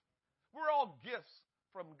gift. We're all gifts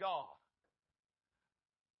from God.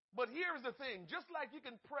 But here's the thing. Just like you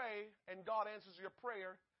can pray and God answers your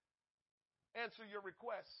prayer, answer your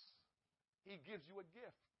requests, he gives you a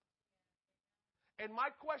gift. And my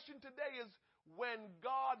question today is, when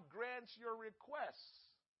God grants your requests,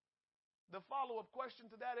 the follow-up question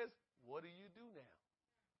to that is, what do you do now?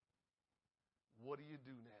 What do you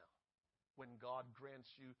do now when God grants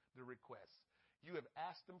you the request? You have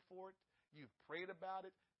asked him for it. You've prayed about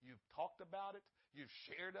it. You've talked about it. You've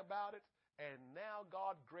shared about it. And now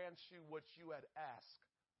God grants you what you had asked.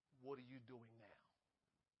 What are you doing now?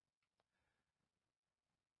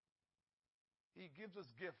 He gives us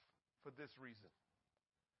gift for this reason.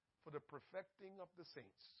 For the perfecting of the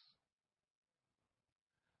saints.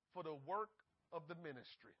 For the work of the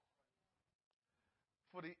ministry.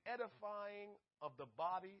 For the edifying of the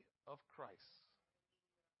body of Christ,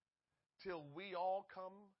 till we all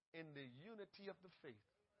come in the unity of the faith.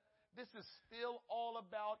 This is still all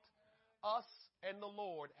about us and the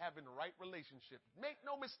Lord having right relationship. Make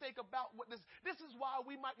no mistake about what this is why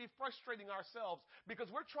we might be frustrating ourselves,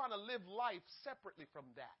 because we're trying to live life separately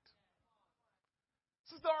from that.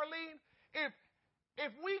 Sister Arlene,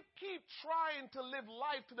 if we keep trying to live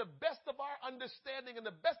life to the best of our understanding and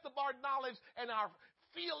the best of our knowledge and our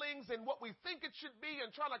feelings and what we think it should be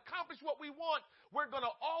and trying to accomplish what we want, we're going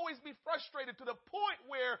to always be frustrated to the point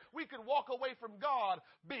where we could walk away from God,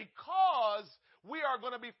 because we are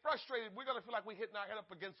going to be frustrated. We're going to feel like we're hitting our head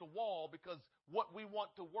up against a wall because what we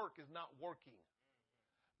want to work is not working.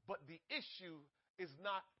 But the issue is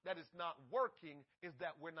not that it's not working, is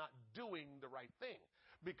that we're not doing the right thing.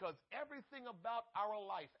 Because everything about our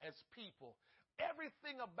life as people,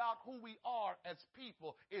 everything about who we are as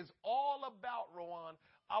people is all about, Rowan,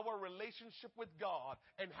 our relationship with God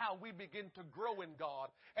and how we begin to grow in God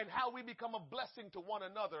and how we become a blessing to one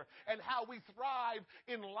another and how we thrive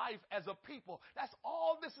in life as a people. That's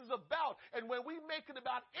all this is about. And when we make it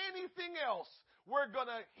about anything else, we're going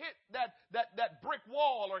to hit that brick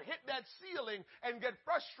wall or hit that ceiling and get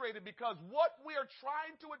frustrated because what we are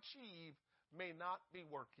trying to achieve may not be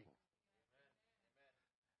working.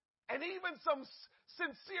 And even some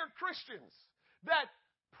sincere Christians that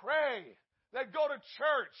pray, that go to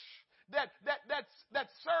church, that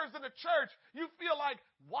serves in the church, you feel like,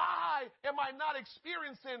 why am I not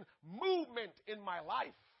experiencing movement in my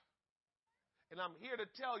life? And I'm here to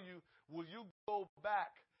tell you, will you go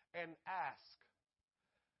back and ask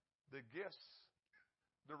the gifts,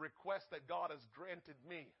 the requests that God has granted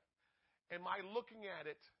me? Am I looking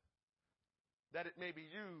at it that it may be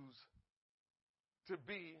used to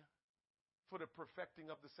be for the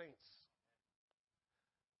perfecting of the saints,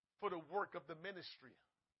 for the work of the ministry,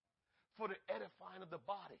 for the edifying of the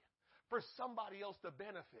body, for somebody else to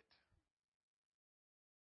benefit.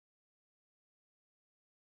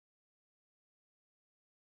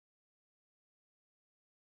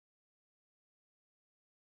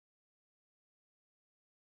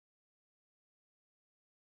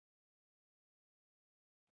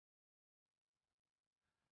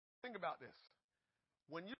 Think about this.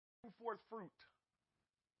 When you bring forth fruit,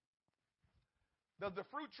 does the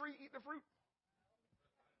fruit tree eat the fruit?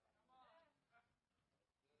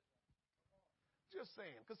 Just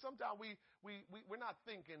saying, because sometimes we're not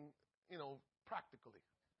thinking, practically.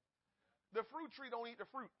 The fruit tree don't eat the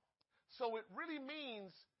fruit. So it really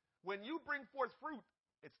means when you bring forth fruit,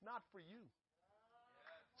 it's not for you.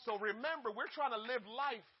 So remember, we're trying to live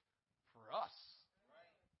life for us.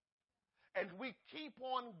 And we keep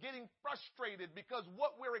on getting frustrated because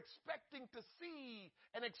what we're expecting to see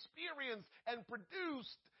and experience and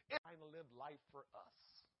produce is trying to live life for us.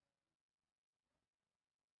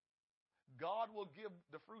 God will give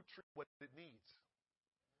the fruit tree what it needs.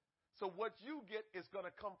 So what you get is going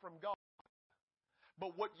to come from God.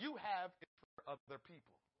 But what you have is for other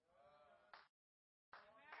people.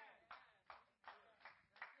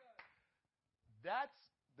 That's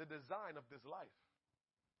the design of this life.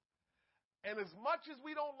 And as much as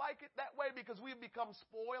we don't like it that way because we've become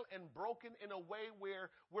spoiled and broken in a way where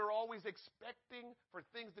we're always expecting for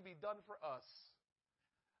things to be done for us,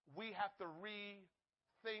 we have to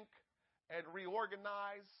rethink and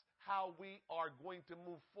reorganize how we are going to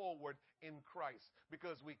move forward in Christ.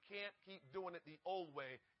 Because we can't keep doing it the old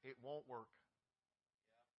way. It won't work.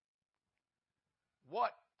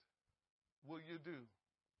 What will you do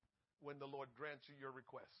when the Lord grants you your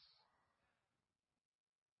requests?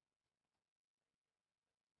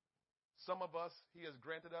 Some of us, he has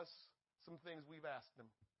granted us some things we've asked him.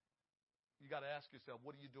 You got to ask yourself,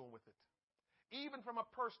 what are you doing with it? Even from a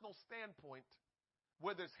personal standpoint,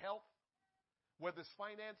 whether it's health, whether it's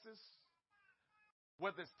finances,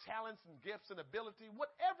 whether it's talents and gifts and ability,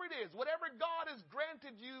 whatever it is, whatever God has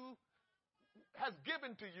granted you, has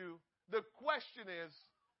given to you, the question is,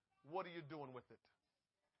 what are you doing with it?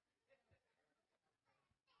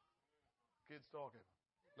 Kids talking.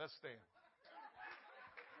 Let's stand.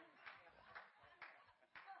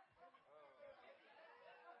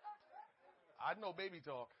 I know baby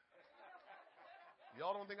talk.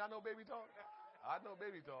 Y'all don't think I know baby talk? I know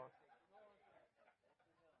baby talk.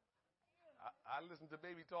 I listen to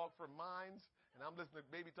baby talk from mine, and I'm listening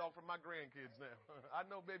to baby talk from my grandkids now. I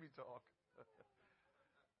know baby talk.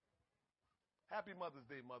 Happy Mother's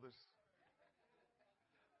Day, mothers.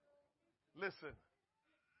 Listen,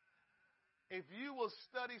 if you will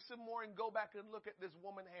study some more and go back and look at this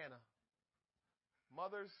woman, Hannah,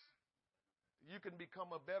 mothers, you can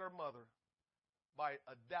become a better mother by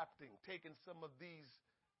adapting, taking some of these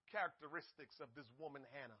characteristics of this woman,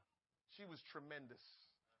 Hannah. She was tremendous.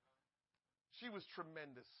 She was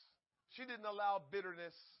tremendous. She didn't allow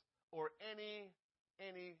bitterness or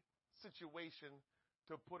any situation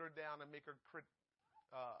to put her down and make her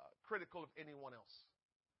critical of anyone else.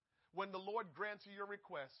 When the Lord grants you your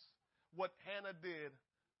requests, what Hannah did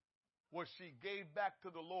was she gave back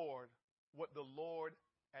to the Lord what the Lord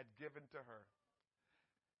had given to her.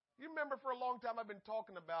 You remember for a long time I've been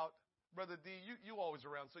talking about, Brother D, you always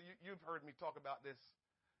around, so you've heard me talk about this.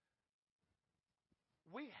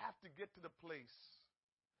 We have to get to the place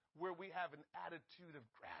where we have an attitude of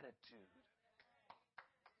gratitude.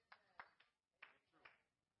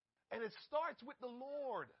 And it starts with the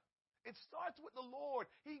Lord. It starts with the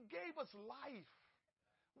Lord. He gave us life.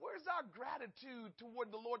 Where's our gratitude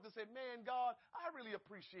toward the Lord to say, man, God, I really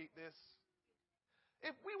appreciate this.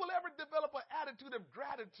 If we will ever develop an attitude of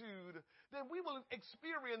gratitude, then we will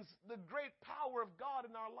experience the great power of God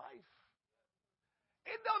in our life.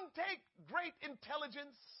 It doesn't take great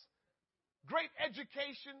intelligence, great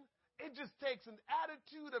education. It just takes an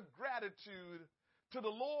attitude of gratitude to the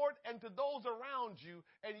Lord and to those around you,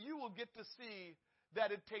 and you will get to see that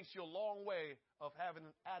it takes you a long way of having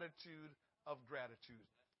an attitude of gratitude.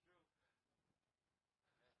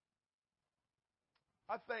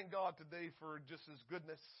 I thank God today for just his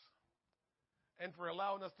goodness and for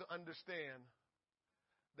allowing us to understand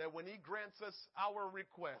that when he grants us our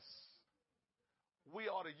requests,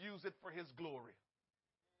 we ought to use it for his glory.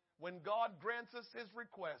 When God grants us his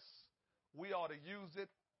requests, we ought to use it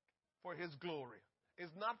for his glory.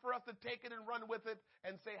 It's not for us to take it and run with it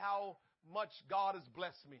and say how much God has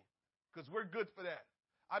blessed me, because we're good for that.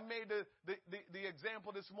 I made the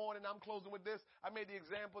example this morning. I'm closing with this. I made the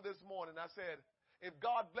example this morning. I said, if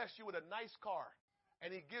God blessed you with a nice car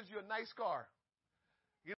and he gives you a nice car.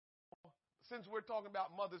 You know, since we're talking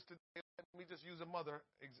about mothers today, let me just use a mother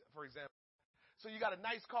for example. So you got a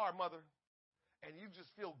nice car, mother, and you just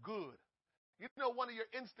feel good. You know, one of your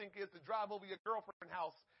instinct is to drive over your girlfriend's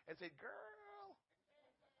house and say, girl,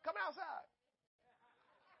 come outside.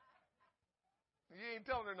 You ain't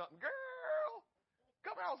telling her nothing. Girl,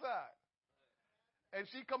 come outside. And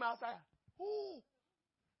she come outside. Ooh,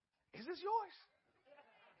 is this yours?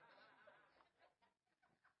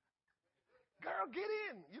 Girl, get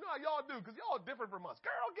in. You know how y'all do, because y'all different from us.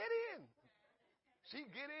 Girl, get in. She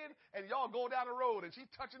get in, and y'all go down the road, and she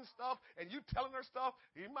touching stuff, and you telling her stuff.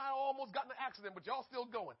 You might have almost gotten in an accident, but y'all still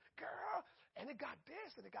going. Girl, and it got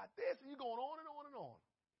this, and it got this, and you going on and on and on.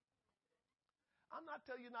 I'm not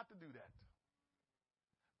telling you not to do that.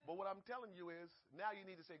 But what I'm telling you is, now you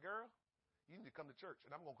need to say, girl, you need to come to church,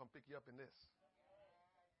 and I'm going to come pick you up in this.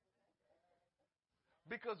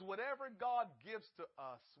 Because whatever God gives to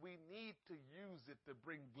us, we need to use it to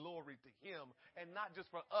bring glory to him, and not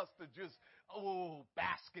just for us to just,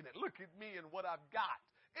 bask in it. Look at me and what I've got.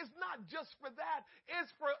 It's not just for that.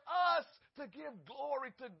 It's for us to give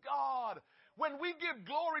glory to God. When we give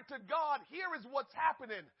glory to God, here is what's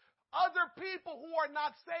happening. Other people who are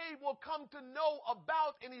not saved will come to know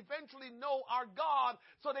about and eventually know our God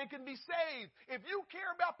so they can be saved. If you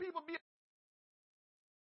care about people being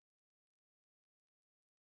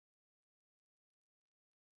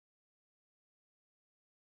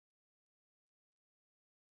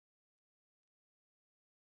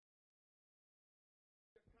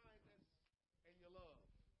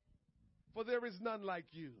for there is none like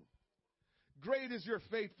you. Great is your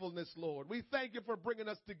faithfulness, Lord. We thank you for bringing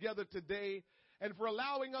us together today and for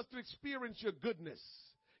allowing us to experience your goodness,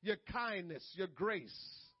 your kindness, your grace.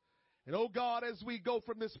 And oh God, as we go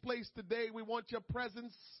from this place today, we want your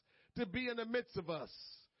presence to be in the midst of us.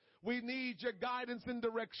 We need your guidance and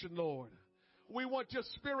direction, Lord. We want your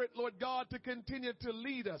spirit, Lord God, to continue to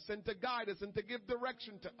lead us and to guide us and to give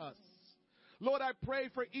direction to us. Lord, I pray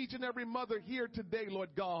for each and every mother here today, Lord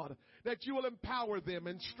God, that you will empower them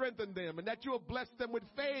and strengthen them and that you will bless them with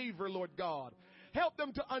favor, Lord God. Help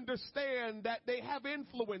them to understand that they have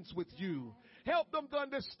influence with you. Help them to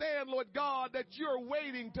understand, Lord God, that you're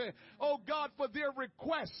waiting to, oh God, for their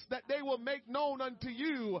requests that they will make known unto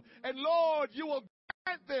you. And Lord, you will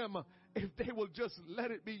grant them if they will just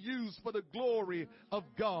let it be used for the glory of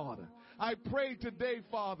God. I pray today,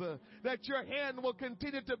 Father, that your hand will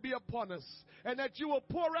continue to be upon us and that you will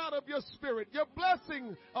pour out of your spirit, your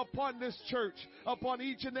blessing upon this church, upon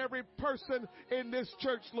each and every person in this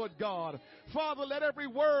church, Lord God. Father, let every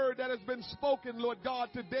word that has been spoken, Lord God,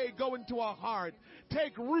 today go into our heart.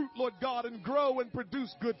 Take root, Lord God, and grow and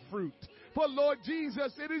produce good fruit. For Lord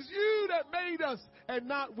Jesus, it is you that made us and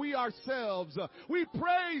not we ourselves. We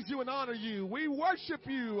praise you and honor you. We worship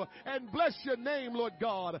you and bless your name, Lord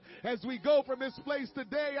God. As we go from this place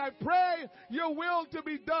today, I pray your will to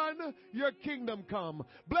be done, your kingdom come.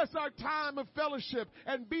 Bless our time of fellowship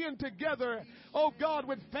and being together, oh God,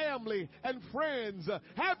 with family and friends.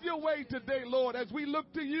 Have your way today, Lord, as we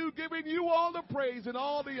look to you, giving you all the praise and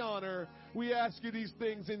all the honor. We ask you these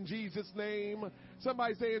things in Jesus' name.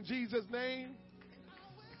 Somebody say in Jesus' name.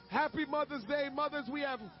 Happy Mother's Day. Mothers, we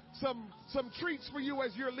have some treats for you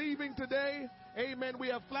as you're leaving today. Amen. We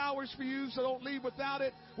have flowers for you, so don't leave without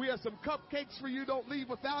it. We have some cupcakes for you. Don't leave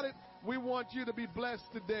without it. We want you to be blessed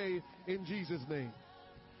today in Jesus' name.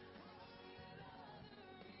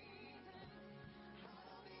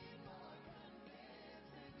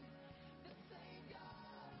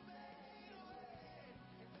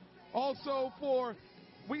 Also,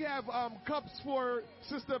 we have cups for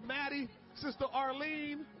Sister Maddie, Sister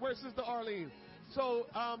Arlene. Where's Sister Arlene? So,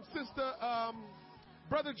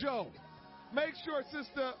 Brother Joe, make sure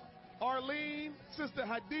Sister Arlene, Sister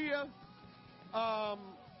Hadia,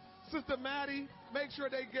 Sister Maddie, make sure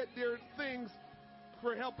they get their things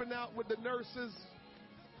for helping out with the nurses.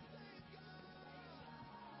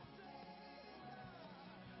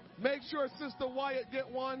 Make sure Sister Wyatt get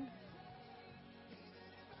one.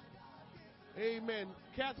 Amen.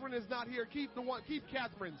 Catherine is not here. Keep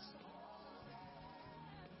Catherine's.